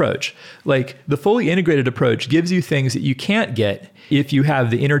to each approach. Like the fully integrated approach gives you things that you can't get if you have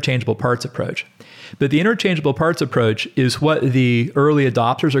the interchangeable parts approach. But the interchangeable parts approach is what the early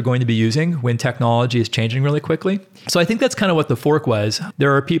adopters are going to be using when technology is changing really quickly. So I think that's kind of what the fork was.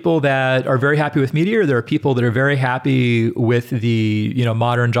 There are people that are very happy with Meteor. There are people that are very happy with the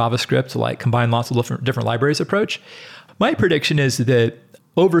modern JavaScript, like combine lots of different libraries approach. My prediction is that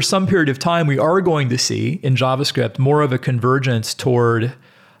over some period of time, we are going to see in JavaScript more of a convergence toward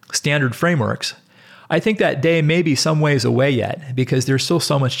standard frameworks. I think that day may be some ways away yet, because there's still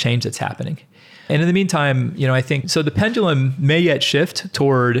so much change that's happening. And in the meantime, I think, so the pendulum may yet shift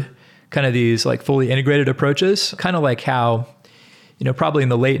toward kind of these like fully integrated approaches, kind of like how, probably in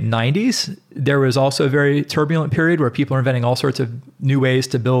the late 90s, there was also a very turbulent period where people are inventing all sorts of new ways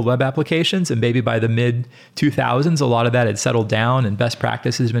to build web applications. And maybe by the mid 2000s, a lot of that had settled down and best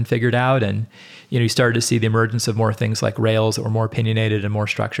practices have been figured out. And, you started to see the emergence of more things like Rails that were more opinionated and more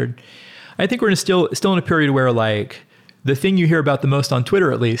structured. I think we're still in a period where like the thing you hear about the most on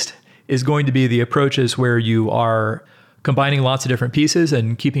Twitter, at least, is going to be the approaches where you are combining lots of different pieces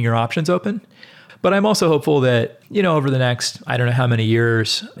and keeping your options open. But I'm also hopeful that, over the next, I don't know how many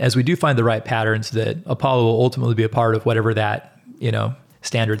years, as we do find the right patterns, that Apollo will ultimately be a part of whatever that,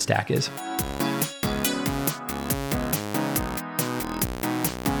 standard stack is.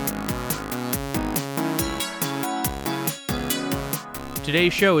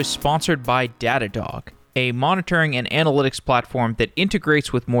 Today's show is sponsored by Datadog. a monitoring and analytics platform that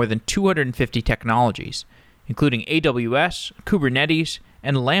integrates with more than 250 technologies, including AWS, Kubernetes,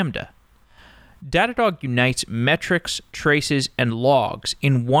 and Lambda. Datadog unites metrics, traces, and logs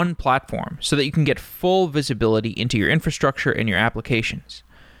in one platform so that you can get full visibility into your infrastructure and your applications.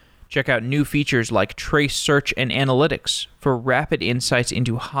 Check out new features like trace search and analytics for rapid insights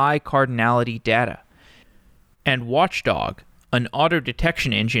into high cardinality data. And Watchdog, an auto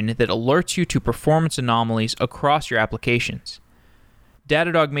detection engine that alerts you to performance anomalies across your applications.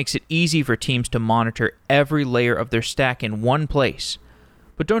 Datadog makes it easy for teams to monitor every layer of their stack in one place.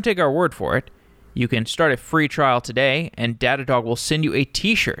 But don't take our word for it. You can start a free trial today, and Datadog will send you a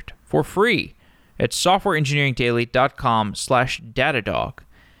t-shirt for free at softwareengineeringdaily.com/Datadog.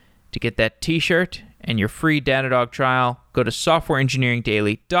 To get that t-shirt and your free Datadog trial, go to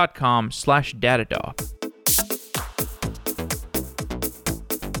softwareengineeringdaily.com/Datadog.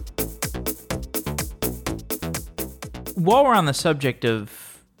 While we're on the subject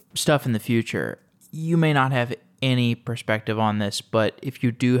of stuff in the future, you may not have any perspective on this, but if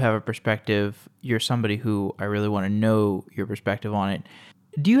you do have a perspective, you're somebody who I really want to know your perspective on it.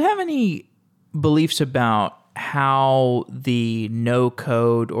 Do you have any beliefs about how the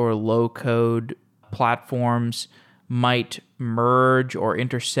no-code or low-code platforms might merge or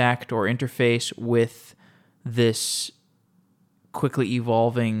intersect or interface with this quickly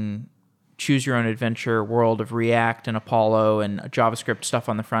evolving choose-your-own-adventure world of React and Apollo and JavaScript stuff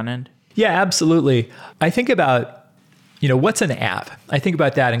on the front end? Yeah, absolutely. I think about, what's an app? I think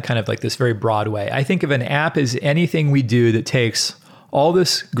about that in kind of like this very broad way. I think of an app as anything we do that takes all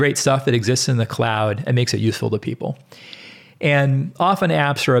this great stuff that exists in the cloud and makes it useful to people. And often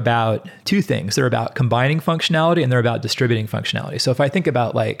apps are about two things. They're about combining functionality and they're about distributing functionality. So if I think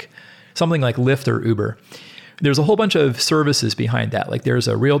about like something like Lyft or Uber, there's a whole bunch of services behind that. Like there's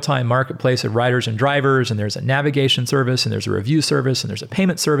a real-time marketplace of riders and drivers, and there's a navigation service, and there's a review service, and there's a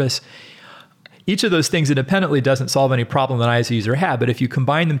payment service. Each of those things independently doesn't solve any problem that I as a user have, but if you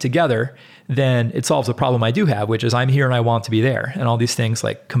combine them together, then it solves a problem I do have, which is I'm here and I want to be there. And all these things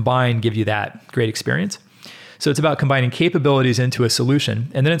like combine give you that great experience. So it's about combining capabilities into a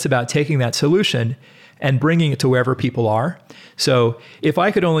solution, and then it's about taking that solution and bringing it to wherever people are. So if I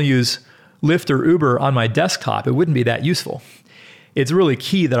could only use Lyft or Uber on my desktop, it wouldn't be that useful. It's really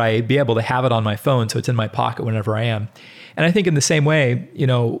key that I be able to have it on my phone so it's in my pocket whenever I am. And I think in the same way,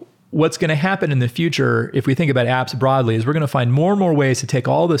 what's going to happen in the future, if we think about apps broadly, is we're going to find more and more ways to take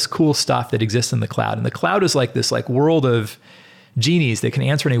all this cool stuff that exists in the cloud. And the cloud is like this world of genies that can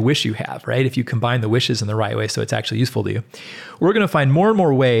answer any wish you have, right? If you combine the wishes in the right way so it's actually useful to you. We're going to find more and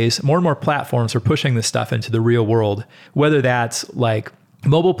more ways, more and more platforms for pushing this stuff into the real world, whether that's like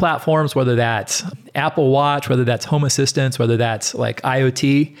mobile platforms, whether that's Apple Watch, whether that's Home Assistants, whether that's like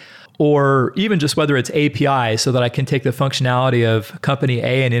IoT, or even just whether it's APIs so that I can take the functionality of company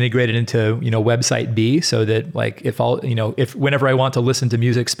A and integrate it into, website B so that like if whenever I want to listen to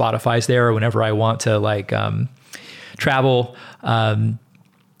music, Spotify's there, or whenever I want to travel,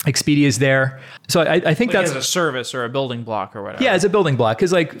 Expedia's there. So I think that's as a service or a building block or whatever. Yeah, as a building block.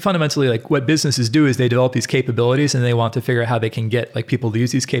 Because fundamentally, what businesses do is they develop these capabilities and they want to figure out how they can get people to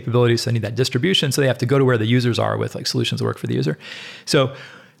use these capabilities. So they need that distribution. So they have to go to where the users are with solutions that work for the user. So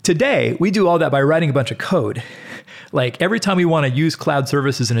today, we do all that by writing a bunch of code. Every time we want to use cloud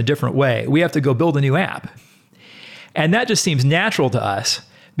services in a different way, we have to go build a new app. And that just seems natural to us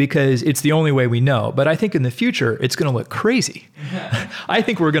because it's the only way we know. But I think in the future, it's going to look crazy. I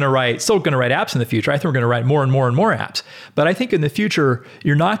think we're still going to write apps in the future. I think we're going to write more and more and more apps. But I think in the future,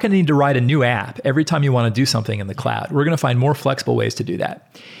 you're not going to need to write a new app every time you want to do something in the cloud. We're going to find more flexible ways to do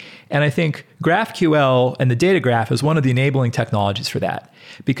that. And I think GraphQL and the data graph is one of the enabling technologies for that.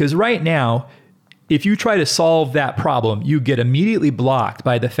 Because right now, if you try to solve that problem, you get immediately blocked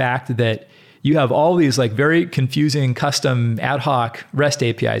by the fact that you have all these very confusing custom ad hoc REST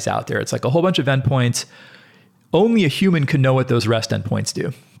APIs out there. It's like a whole bunch of endpoints. Only a human can know what those REST endpoints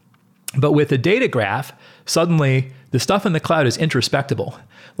do. But with a data graph, suddenly the stuff in the cloud is introspectable.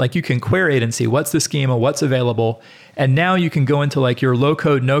 You can query it and see what's the schema, what's available. And now you can go into your low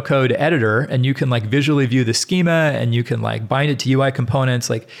code, no code editor, and you can visually view the schema and you can bind it to UI components.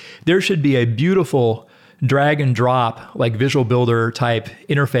 There should be a beautiful drag and drop, visual builder type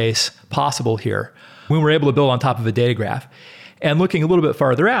interface possible here when we're able to build on top of a data graph. And looking a little bit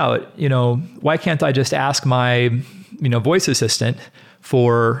farther out, why can't I just ask my, voice assistant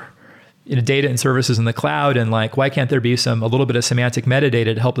for data and services in the cloud, and why can't there be a little bit of semantic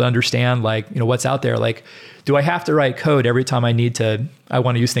metadata to help to understand what's out there? Do I have to write code every time I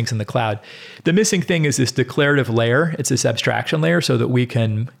want to use things in the cloud? The missing thing is this declarative layer. It's this abstraction layer so that we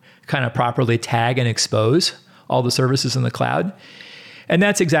can kind of properly tag and expose all the services in the cloud. And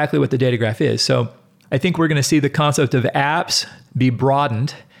that's exactly what the data graph is. So I think we're going to see the concept of apps be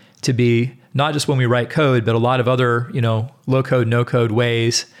broadened to be not just when we write code, but a lot of other, low code, no code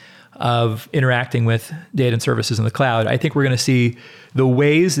ways of interacting with data and services in the cloud. I think we're going to see the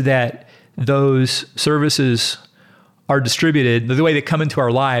ways that those services are distributed, the way they come into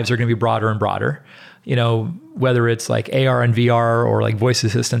our lives are going to be broader and broader. Whether it's like AR and VR or like voice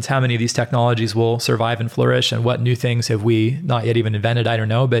assistants, how many of these technologies will survive and flourish, and what new things have we not yet even invented? I don't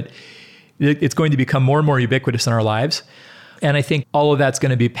know, but it's going to become more and more ubiquitous in our lives. And I think all of that's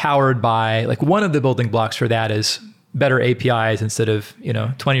going to be powered by, like, one of the building blocks for that is better APIs instead of,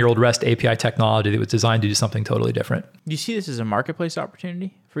 20-year-old REST API technology that was designed to do something totally different. Do you see this as a marketplace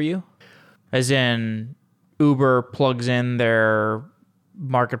opportunity for you? As in, Uber plugs in their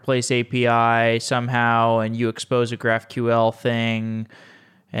marketplace API somehow and you expose a GraphQL thing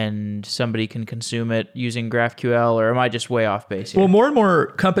and somebody can consume it using GraphQL, or am I just way off base here? Well, more and more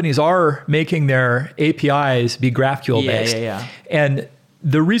companies are making their APIs be GraphQL based. Yeah. And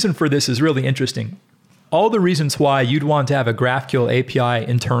the reason for this is really interesting. All the reasons why you'd want to have a GraphQL API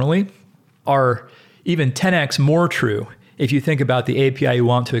internally are even 10x more true if you think about the API you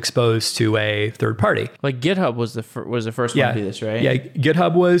want to expose to a third party. Like GitHub was the first one to do this, right? Yeah,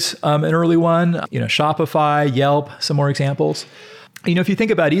 GitHub was an early one. Shopify, Yelp, some more examples. If you think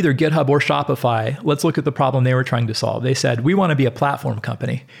about either GitHub or Shopify, let's look at the problem they were trying to solve. They said, we want to be a platform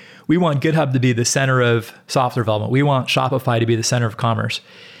company. We want GitHub to be the center of software development. We want Shopify to be the center of commerce.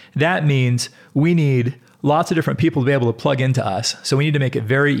 That means we need lots of different people to be able to plug into us. So we need to make it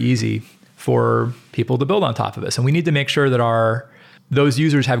very easy for people to build on top of us. And we need to make sure that those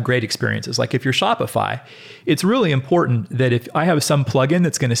users have great experiences. Like if you're Shopify, it's really important that if I have some plugin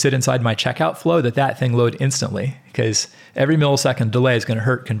that's going to sit inside my checkout flow, that thing load instantly, because every millisecond delay is going to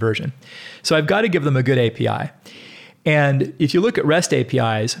hurt conversion. So I've got to give them a good API. And if you look at REST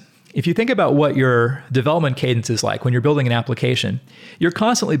APIs, if you think about what your development cadence is like when you're building an application, you're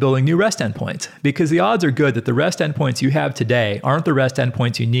constantly building new REST endpoints, because the odds are good that the REST endpoints you have today aren't the REST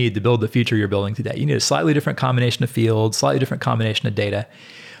endpoints you need to build the feature you're building today. You need a slightly different combination of fields, slightly different combination of data.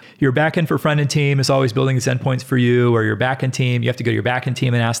 Your backend for front-end team is always building these endpoints for you, or your backend team, you have to go to your backend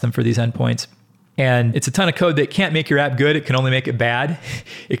team and ask them for these endpoints. And it's a ton of code that can't make your app good. It can only make it bad.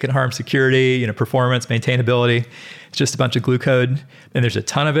 It can harm security, performance, maintainability. It's just a bunch of glue code, and there's a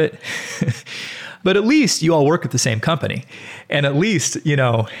ton of it. But at least you all work at the same company. And at least,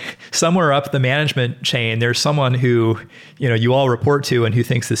 somewhere up the management chain, there's someone who, you all report to and who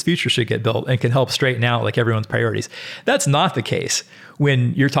thinks this feature should get built and can help straighten out like everyone's priorities. That's not the case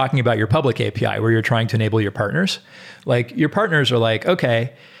when you're talking about your public API, where you're trying to enable your partners. Like, your partners are like,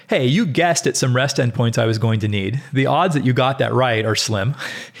 okay, hey, you guessed at some REST endpoints I was going to need. The odds that you got that right are slim.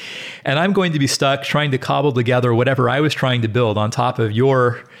 And I'm going to be stuck trying to cobble together whatever I was trying to build on top of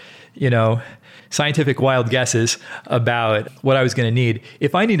your, scientific wild guesses about what I was going to need.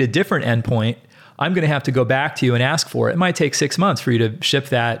 If I need a different endpoint, I'm going to have to go back to you and ask for it. It might take 6 months for you to ship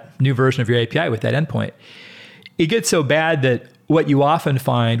that new version of your API with that endpoint. It gets so bad that what you often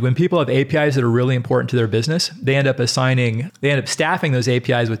find when people have APIs that are really important to their business, they end up staffing those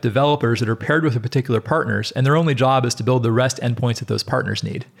APIs with developers that are paired with particular partners, and their only job is to build the REST endpoints that those partners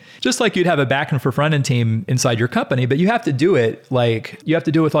need. Just like you'd have a backend for front-end team inside your company, but you have to do it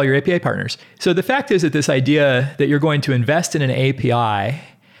with all your API partners. So the fact is that this idea that you're going to invest in an API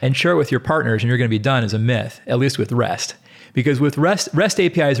and share it with your partners and you're going to be done is a myth, at least with REST. Because with REST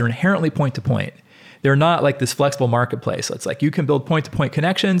APIs are inherently point-to-point. They're not like this flexible marketplace. It's like you can build point-to-point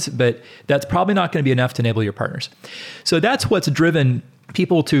connections, but that's probably not going to be enough to enable your partners. So that's what's driven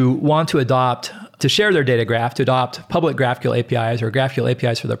people to want to share their data graph, to adopt public GraphQL APIs or GraphQL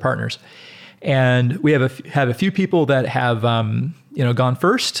APIs for their partners. And we have a few people that have gone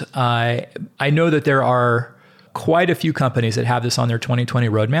first. I know that there are quite a few companies that have this on their 2020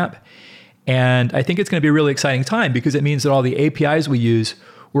 roadmap. And I think it's going to be a really exciting time, because it means that all the APIs we use,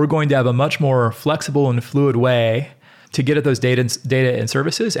 we're going to have a much more flexible and fluid way to get at those data and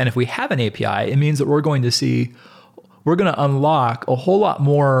services. And if we have an API, it means that we're going to unlock a whole lot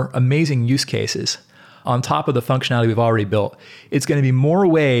more amazing use cases on top of the functionality we've already built. It's going to be more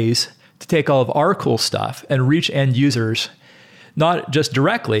ways to take all of our cool stuff and reach end users, not just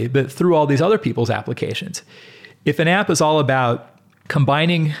directly, but through all these other people's applications. If an app is all about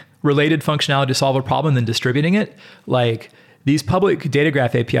combining related functionality to solve a problem and then distributing it, like, these public data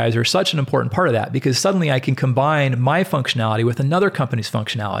graph APIs are such an important part of that, because suddenly I can combine my functionality with another company's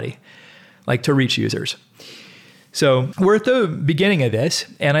functionality, like to reach users. So we're at the beginning of this.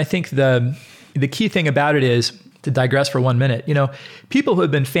 And I think the key thing about it is to digress for 1 minute, people who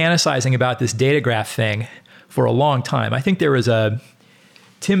have been fantasizing about this data graph thing for a long time. I think there was a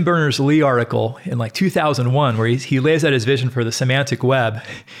Tim Berners-Lee article in like 2001 where he lays out his vision for the semantic web.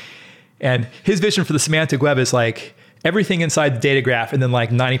 And his vision for the semantic web is like everything inside the data graph and then like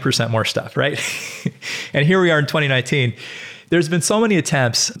 90% more stuff, right? And here we are in 2019. There's been so many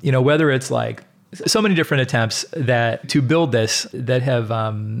attempts, whether it's like so many different attempts to build this that have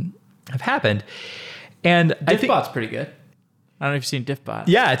happened. And I think Diffbot's pretty good. I don't know if you've seen Diffbot.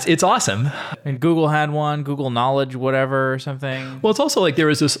 Yeah, it's awesome. And Google had one, Google Knowledge, whatever, or something. Well, it's also like there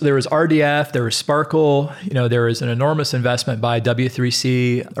was RDF, there was Sparkle, there was an enormous investment by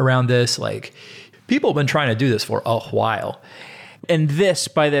W3C around this. Like people have been trying to do this for a while. And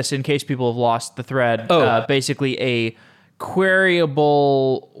by this, in case people have lost the thread, basically a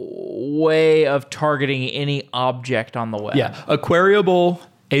queryable way of targeting any object on the web. Yeah, a queryable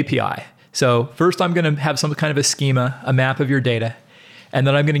API. So first I'm going to have some kind of a schema, a map of your data, and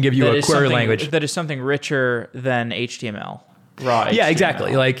then I'm going to give you a query language. That is something richer than HTML. Right. Yeah,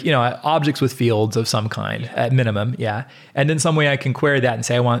 exactly. Like, objects with fields of some kind at minimum. Yeah. And then some way I can query that and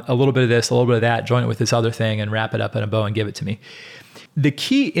say, I want a little bit of this, a little bit of that, join it with this other thing and wrap it up in a bow and give it to me. The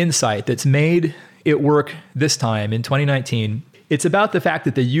key insight that's made it work this time in 2019, it's about the fact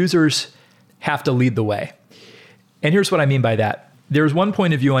that the users have to lead the way. And here's what I mean by that. There's one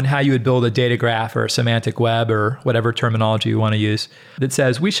point of view on how you would build a data graph or a semantic web or whatever terminology you want to use that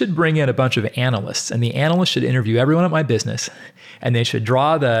says we should bring in a bunch of analysts, and the analysts should interview everyone at my business, and they should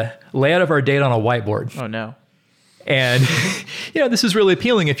draw the layout of our data on a whiteboard. Oh, no. And, this is really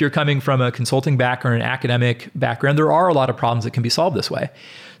appealing if you're coming from a consulting background or an academic background. There are a lot of problems that can be solved this way.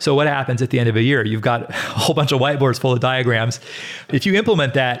 So what happens at the end of a year? You've got a whole bunch of whiteboards full of diagrams. If you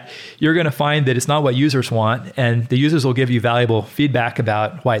implement that, you're going to find that it's not what users want, and the users will give you valuable feedback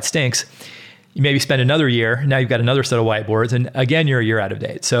about why it stinks. You maybe spend another year. Now you've got another set of whiteboards, and again, you're a year out of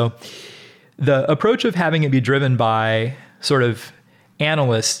date. So the approach of having it be driven by sort of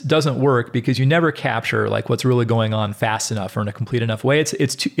analysts doesn't work because you never capture like what's really going on fast enough or in a complete enough way.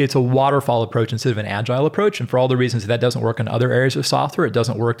 It's a waterfall approach instead of an agile approach. And for all the reasons that doesn't work in other areas of software, it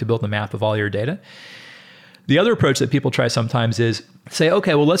doesn't work to build a map of all your data. The other approach that people try sometimes is say,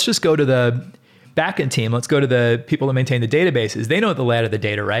 okay, well, let's just go to the backend team. Let's go to the people that maintain the databases. They know the layout of the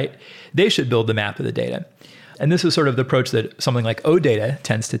data, right? They should build the map of the data. And this is sort of the approach that something like OData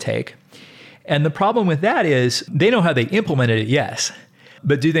tends to take. And the problem with that is they know how they implemented it, yes.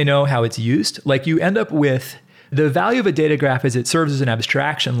 But do they know how it's used? Like you end up with the value of a data graph is it serves as an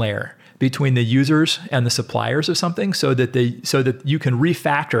abstraction layer between the users and the suppliers of something so that you can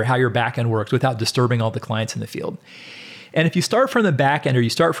refactor how your backend works without disturbing all the clients in the field. And if you start from the backend or you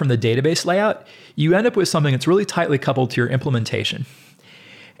start from the database layout, you end up with something that's really tightly coupled to your implementation.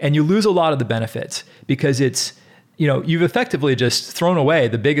 And you lose a lot of the benefits because you've effectively just thrown away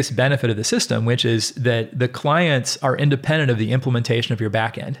the biggest benefit of the system, which is that the clients are independent of the implementation of your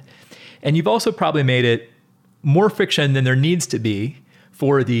backend. And you've also probably made it more friction than there needs to be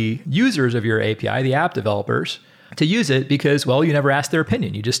for the users of your API, the app developers, to use it because, well, you never asked their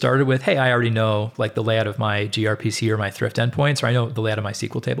opinion. You just started with, hey, I already know like the layout of my gRPC or my Thrift endpoints, or I know the layout of my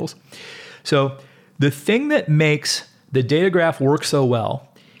SQL tables. So the thing that makes the data graph work so well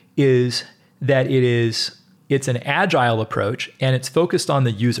is that it's an agile approach and it's focused on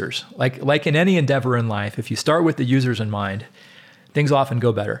the users. Like in any endeavor in life, if you start with the users in mind, things often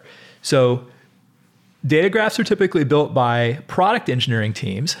go better. So data graphs are typically built by product engineering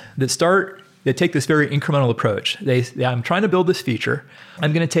teams that take this very incremental approach. I'm trying to build this feature.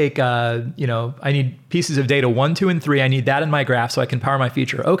 I'm going to take, I need pieces of data 1, 2, and 3. I need that in my graph so I can power my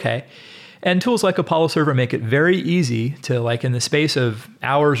feature. Okay. And tools like Apollo Server make it very easy to, like in the space of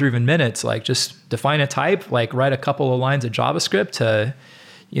hours or even minutes, like just define a type, like write a couple of lines of JavaScript to,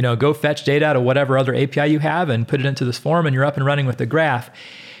 go fetch data out of whatever other API you have and put it into this form and you're up and running with the graph.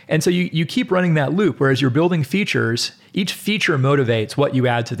 And so you keep running that loop, whereas you're building features, each feature motivates what you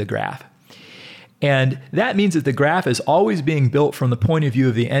add to the graph. And that means that the graph is always being built from the point of view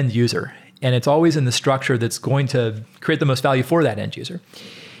of the end user. And it's always in the structure that's going to create the most value for that end user.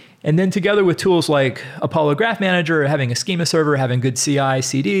 And then together with tools like Apollo Graph Manager, having a schema server, having good CI,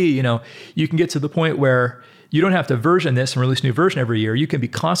 CD, you can get to the point where you don't have to version this and release a new version every year. You can be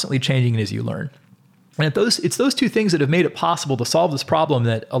constantly changing it as you learn. And it's those two things that have made it possible to solve this problem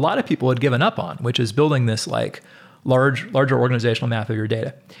that a lot of people had given up on, which is building this like larger organizational map of your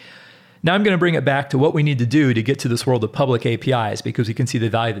data. Now I'm going to bring it back to what we need to do to get to this world of public APIs because we can see the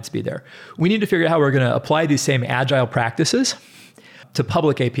value that's be there. We need to figure out how we're going to apply these same agile practices to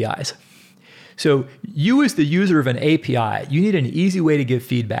public APIs. So you as the user of an API, you need an easy way to give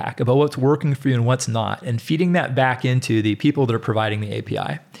feedback about what's working for you and what's not, and feeding that back into the people that are providing the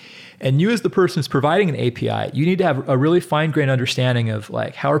API. And you as the person who's providing an API, you need to have a really fine-grained understanding of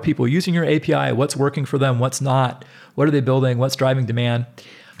like, how are people using your API, what's working for them, what's not, what are they building, what's driving demand.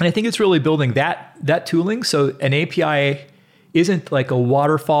 And I think it's really building that tooling so an API isn't like a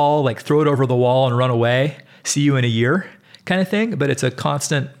waterfall, like throw it over the wall and run away, see you in a year kind of thing, but it's a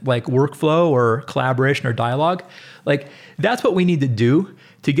constant like workflow or collaboration or dialogue. Like that's what we need to do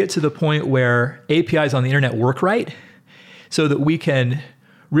to get to the point where APIs on the internet work right, so that we can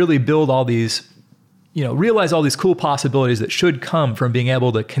really build all these, realize all these cool possibilities that should come from being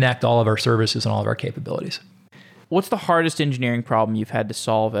able to connect all of our services and all of our capabilities. What's the hardest engineering problem you've had to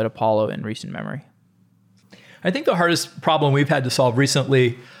solve at Apollo in recent memory? I think the hardest problem we've had to solve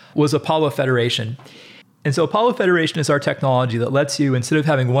recently was Apollo Federation. And so Apollo Federation is our technology that lets you, instead of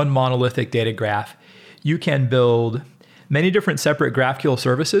having one monolithic data graph, you can build many different separate GraphQL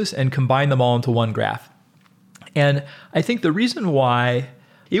services and combine them all into one graph. And I think the reason why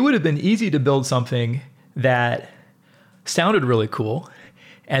it would have been easy to build something that sounded really cool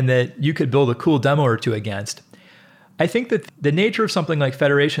and that you could build a cool demo or two against. I think that the nature of something like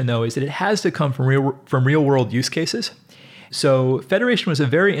Federation, though, is that it has to come from real world use cases. So Federation was a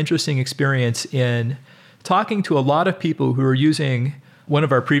very interesting experience in talking to a lot of people who are using one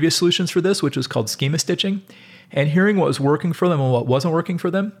of our previous solutions for this, which was called schema stitching, and hearing what was working for them and what wasn't working for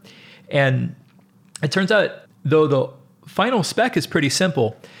them. And it turns out, though the final spec is pretty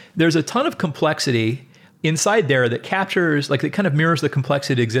simple, there's a ton of complexity inside there that captures, like that kind of mirrors the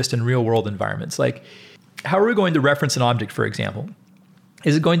complexity that exists in real world environments. Like, how are we going to reference an object, for example?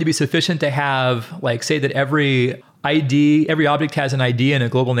 Is it going to be sufficient to have, like, say that every object has an ID and a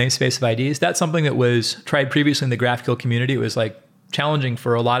global namespace of IDs? That's something that was tried previously in the GraphQL community. It was like challenging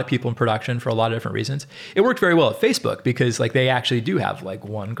for a lot of people in production for a lot of different reasons. It worked very well at Facebook because like they actually do have like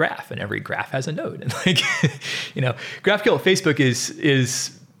one graph and every graph has a node. And like, GraphQL at Facebook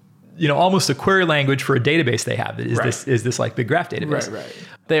is almost a query language for a database they have. Is this like big graph database? Right.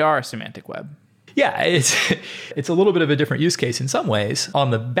 They are a semantic web. Yeah, it's a little bit of a different use case in some ways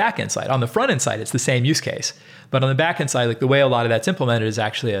on the back-end side. On the front-end side, it's the same use case. But on the back-end side, like the way a lot of that's implemented is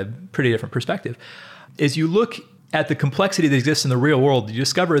actually a pretty different perspective. As you look at the complexity that exists in the real world, you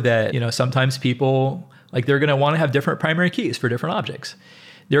discover that, sometimes people, like they're going to want to have different primary keys for different objects.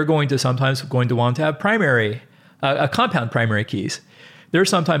 They're sometimes going to want to have compound primary keys. They're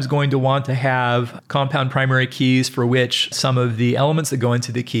sometimes going to want to have compound primary keys for which some of the elements that go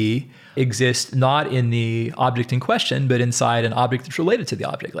into the key exist not in the object in question, but inside an object that's related to the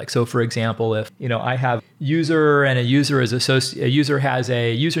object. Like, so for example, if, I have user and a user has a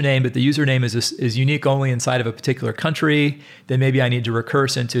username, but the username is unique only inside of a particular country, then maybe I need to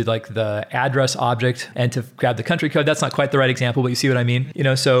recurse into like the address object and to grab the country code. That's not quite the right example, but you see what I mean?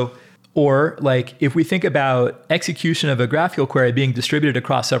 Or like if we think about execution of a GraphQL query being distributed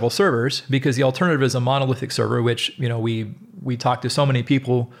across several servers, because the alternative is a monolithic server, which, we talked to so many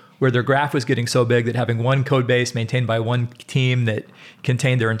people where their graph was getting so big that having one code base maintained by one team that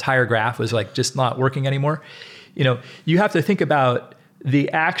contained their entire graph was like just not working anymore. You have to think about the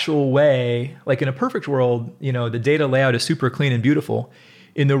actual way, like in a perfect world, the data layout is super clean and beautiful.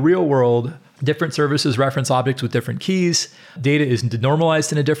 In the real world, different services reference objects with different keys. Data is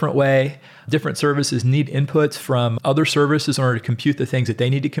denormalized in a different way. Different services need inputs from other services in order to compute the things that they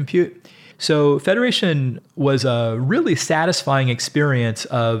need to compute. So Federation was a really satisfying experience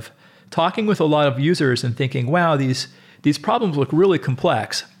of talking with a lot of users and thinking, wow, these problems look really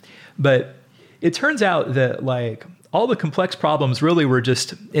complex. But it turns out that like all the complex problems really were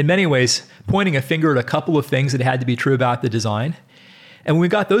just, in many ways, pointing a finger at a couple of things that had to be true about the design. And when we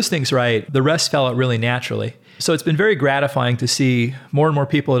got those things right, the rest fell out really naturally. So it's been very gratifying to see more and more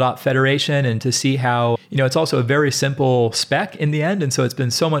people adopt Federation and to see how, it's also a very simple spec in the end. And so it's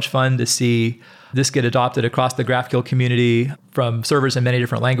been so much fun to see this get adopted across the GraphQL community from servers in many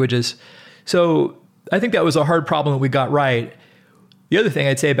different languages. So I think that was a hard problem that we got right. The other thing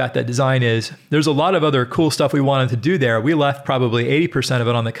I'd say about that design is there's a lot of other cool stuff we wanted to do there. We left probably 80% of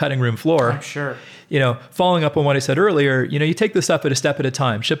it on the cutting room floor. I'm sure. Following up on what I said earlier, you take this stuff at a step at a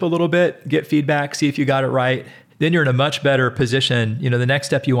time, ship a little bit, get feedback, see if you got it right. Then you're in a much better position. The next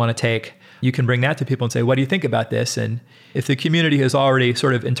step you want to take, you can bring that to people and say, what do you think about this? And if the community has already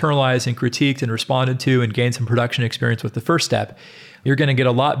sort of internalized and critiqued and responded to and gained some production experience with the first step, you're going to get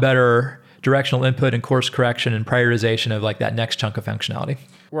a lot better directional input and course correction and prioritization of like that next chunk of functionality.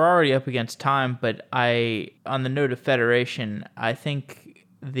 We're already up against time, but on the note of Federation, I think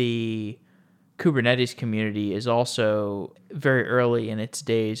the Kubernetes community is also very early in its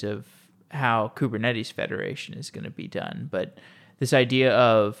days of how Kubernetes federation is going to be done. But this idea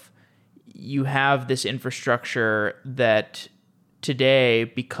of you have this infrastructure that today,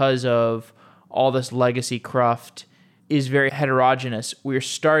 because of all this legacy cruft, is very heterogeneous. We're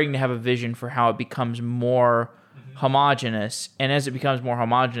starting to have a vision for how it becomes more homogeneous. And as it becomes more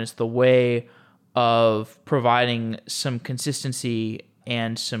homogeneous, the way of providing some consistency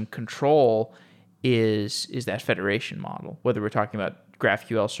and some control is that federation model, whether we're talking about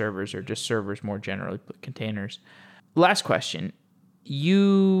GraphQL servers or just servers more generally, containers. Last question.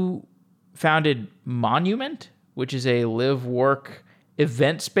 You founded Monument, which is a live-work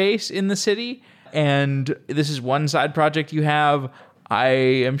event space in the city. And this is one side project you have. I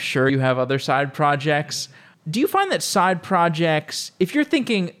am sure you have other side projects. Do you find that side projects, if you're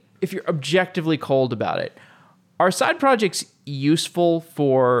objectively cold about it, are side projects useful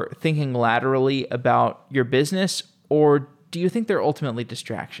for thinking laterally about your business, or do you think they're ultimately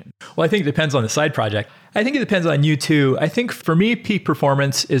distraction? Well, I think it depends on the side project. I think it depends on you too. I think for me, peak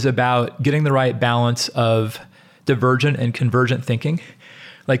performance is about getting the right balance of divergent and convergent thinking.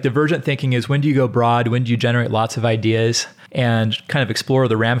 Like divergent thinking is, when do you go broad? When do you generate lots of ideas and kind of explore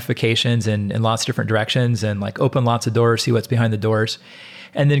the ramifications in lots of different directions and like open lots of doors, see what's behind the doors?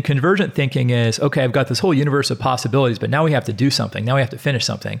 And then convergent thinking is, okay, I've got this whole universe of possibilities, but now we have to do something. Now we have to finish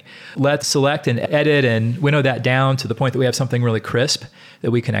something. Let's select and edit and winnow that down to the point that we have something really crisp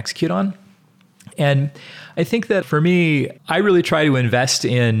that we can execute on. And I think that for me, I really try to invest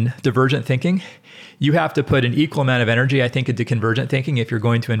in divergent thinking. You have to put an equal amount of energy, I think, into convergent thinking if you're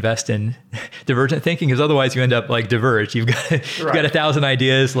going to invest in divergent thinking, because otherwise you end up like diverged. You've got 1,000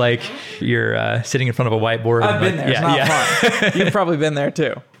 ideas, like you're sitting in front of a whiteboard. I've been there. It's not fun. You've probably been there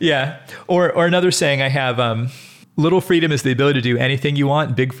too. Yeah. Or another saying I have, little freedom is the ability to do anything you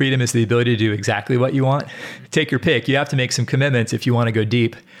want. Big freedom is the ability to do exactly what you want. Take your pick. You have to make some commitments if you want to go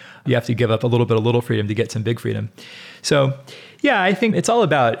deep. You have to give up a little bit of little freedom to get some big freedom. So yeah, I think it's all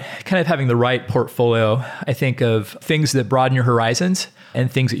about kind of having the right portfolio, I think, of things that broaden your horizons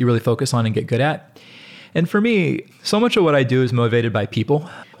and things that you really focus on and get good at. And for me, so much of what I do is motivated by people.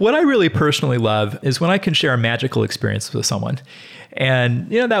 What I really personally love is when I can share a magical experience with someone.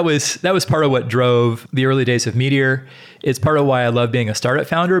 And that was part of what drove the early days of Meteor. It's part of why I love being a startup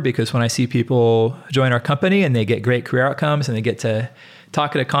founder, because when I see people join our company and they get great career outcomes and they get to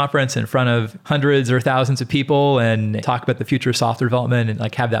talk at a conference in front of hundreds or thousands of people and talk about the future of software development and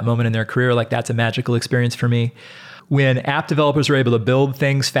like have that moment in their career, like that's a magical experience for me. When app developers are able to build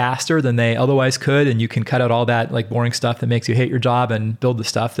things faster than they otherwise could, and you can cut out all that like boring stuff that makes you hate your job and build the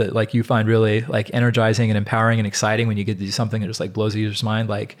stuff that like you find really like energizing and empowering and exciting when you get to do something that just like blows the user's mind.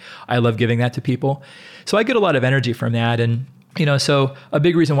 Like I love giving that to people. So I get a lot of energy from that. And so a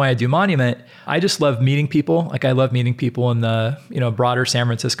big reason why I do Monument, I just love meeting people. Like I love meeting people in the, broader San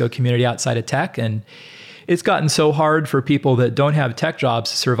Francisco community outside of tech. And it's gotten so hard for people that don't have tech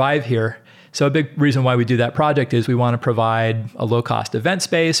jobs to survive here. So a big reason why we do that project is we want to provide a low cost event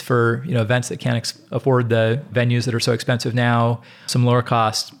space for, events that can't afford the venues that are so expensive now, some lower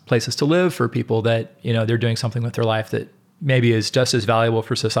cost places to live for people that, they're doing something with their life that maybe is just as valuable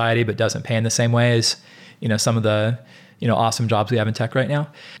for society, but doesn't pay in the same way as, some of the, awesome jobs we have in tech right now.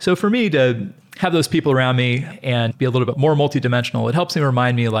 So for me to have those people around me and be a little bit more multidimensional, it helps me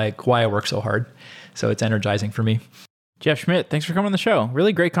remind me like why I work so hard. So it's energizing for me. Geoff Schmidt, thanks for coming on the show.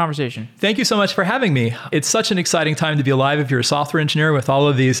 Really great conversation. Thank you so much for having me. It's such an exciting time to be alive if you're a software engineer with all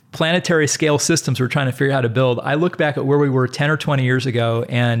of these planetary scale systems we're trying to figure out how to build. I look back at where we were 10 or 20 years ago,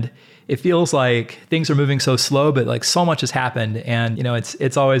 and it feels like things are moving so slow, but like so much has happened. And,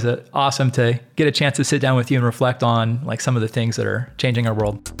 it's always awesome to get a chance to sit down with you and reflect on like some of the things that are changing our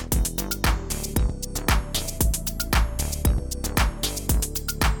world.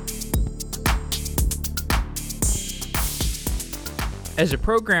 As a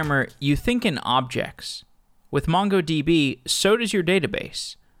programmer, you think in objects. With MongoDB, so does your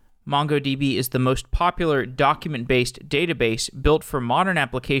database. MongoDB is the most popular document-based database built for modern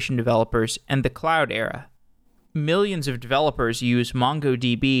application developers and the cloud era. Millions of developers use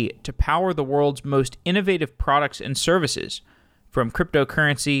MongoDB to power the world's most innovative products and services, from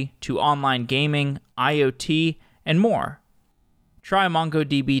cryptocurrency to online gaming, IoT, and more. Try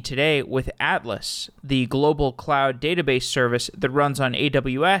MongoDB today with Atlas, the global cloud database service that runs on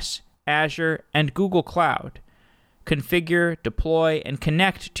AWS, Azure, and Google Cloud. Configure, deploy, and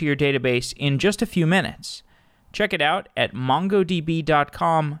connect to your database in just a few minutes. Check it out at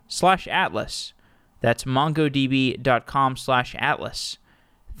mongodb.com/atlas. That's mongodb.com/atlas.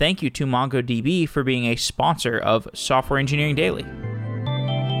 Thank you to MongoDB for being a sponsor of Software Engineering Daily.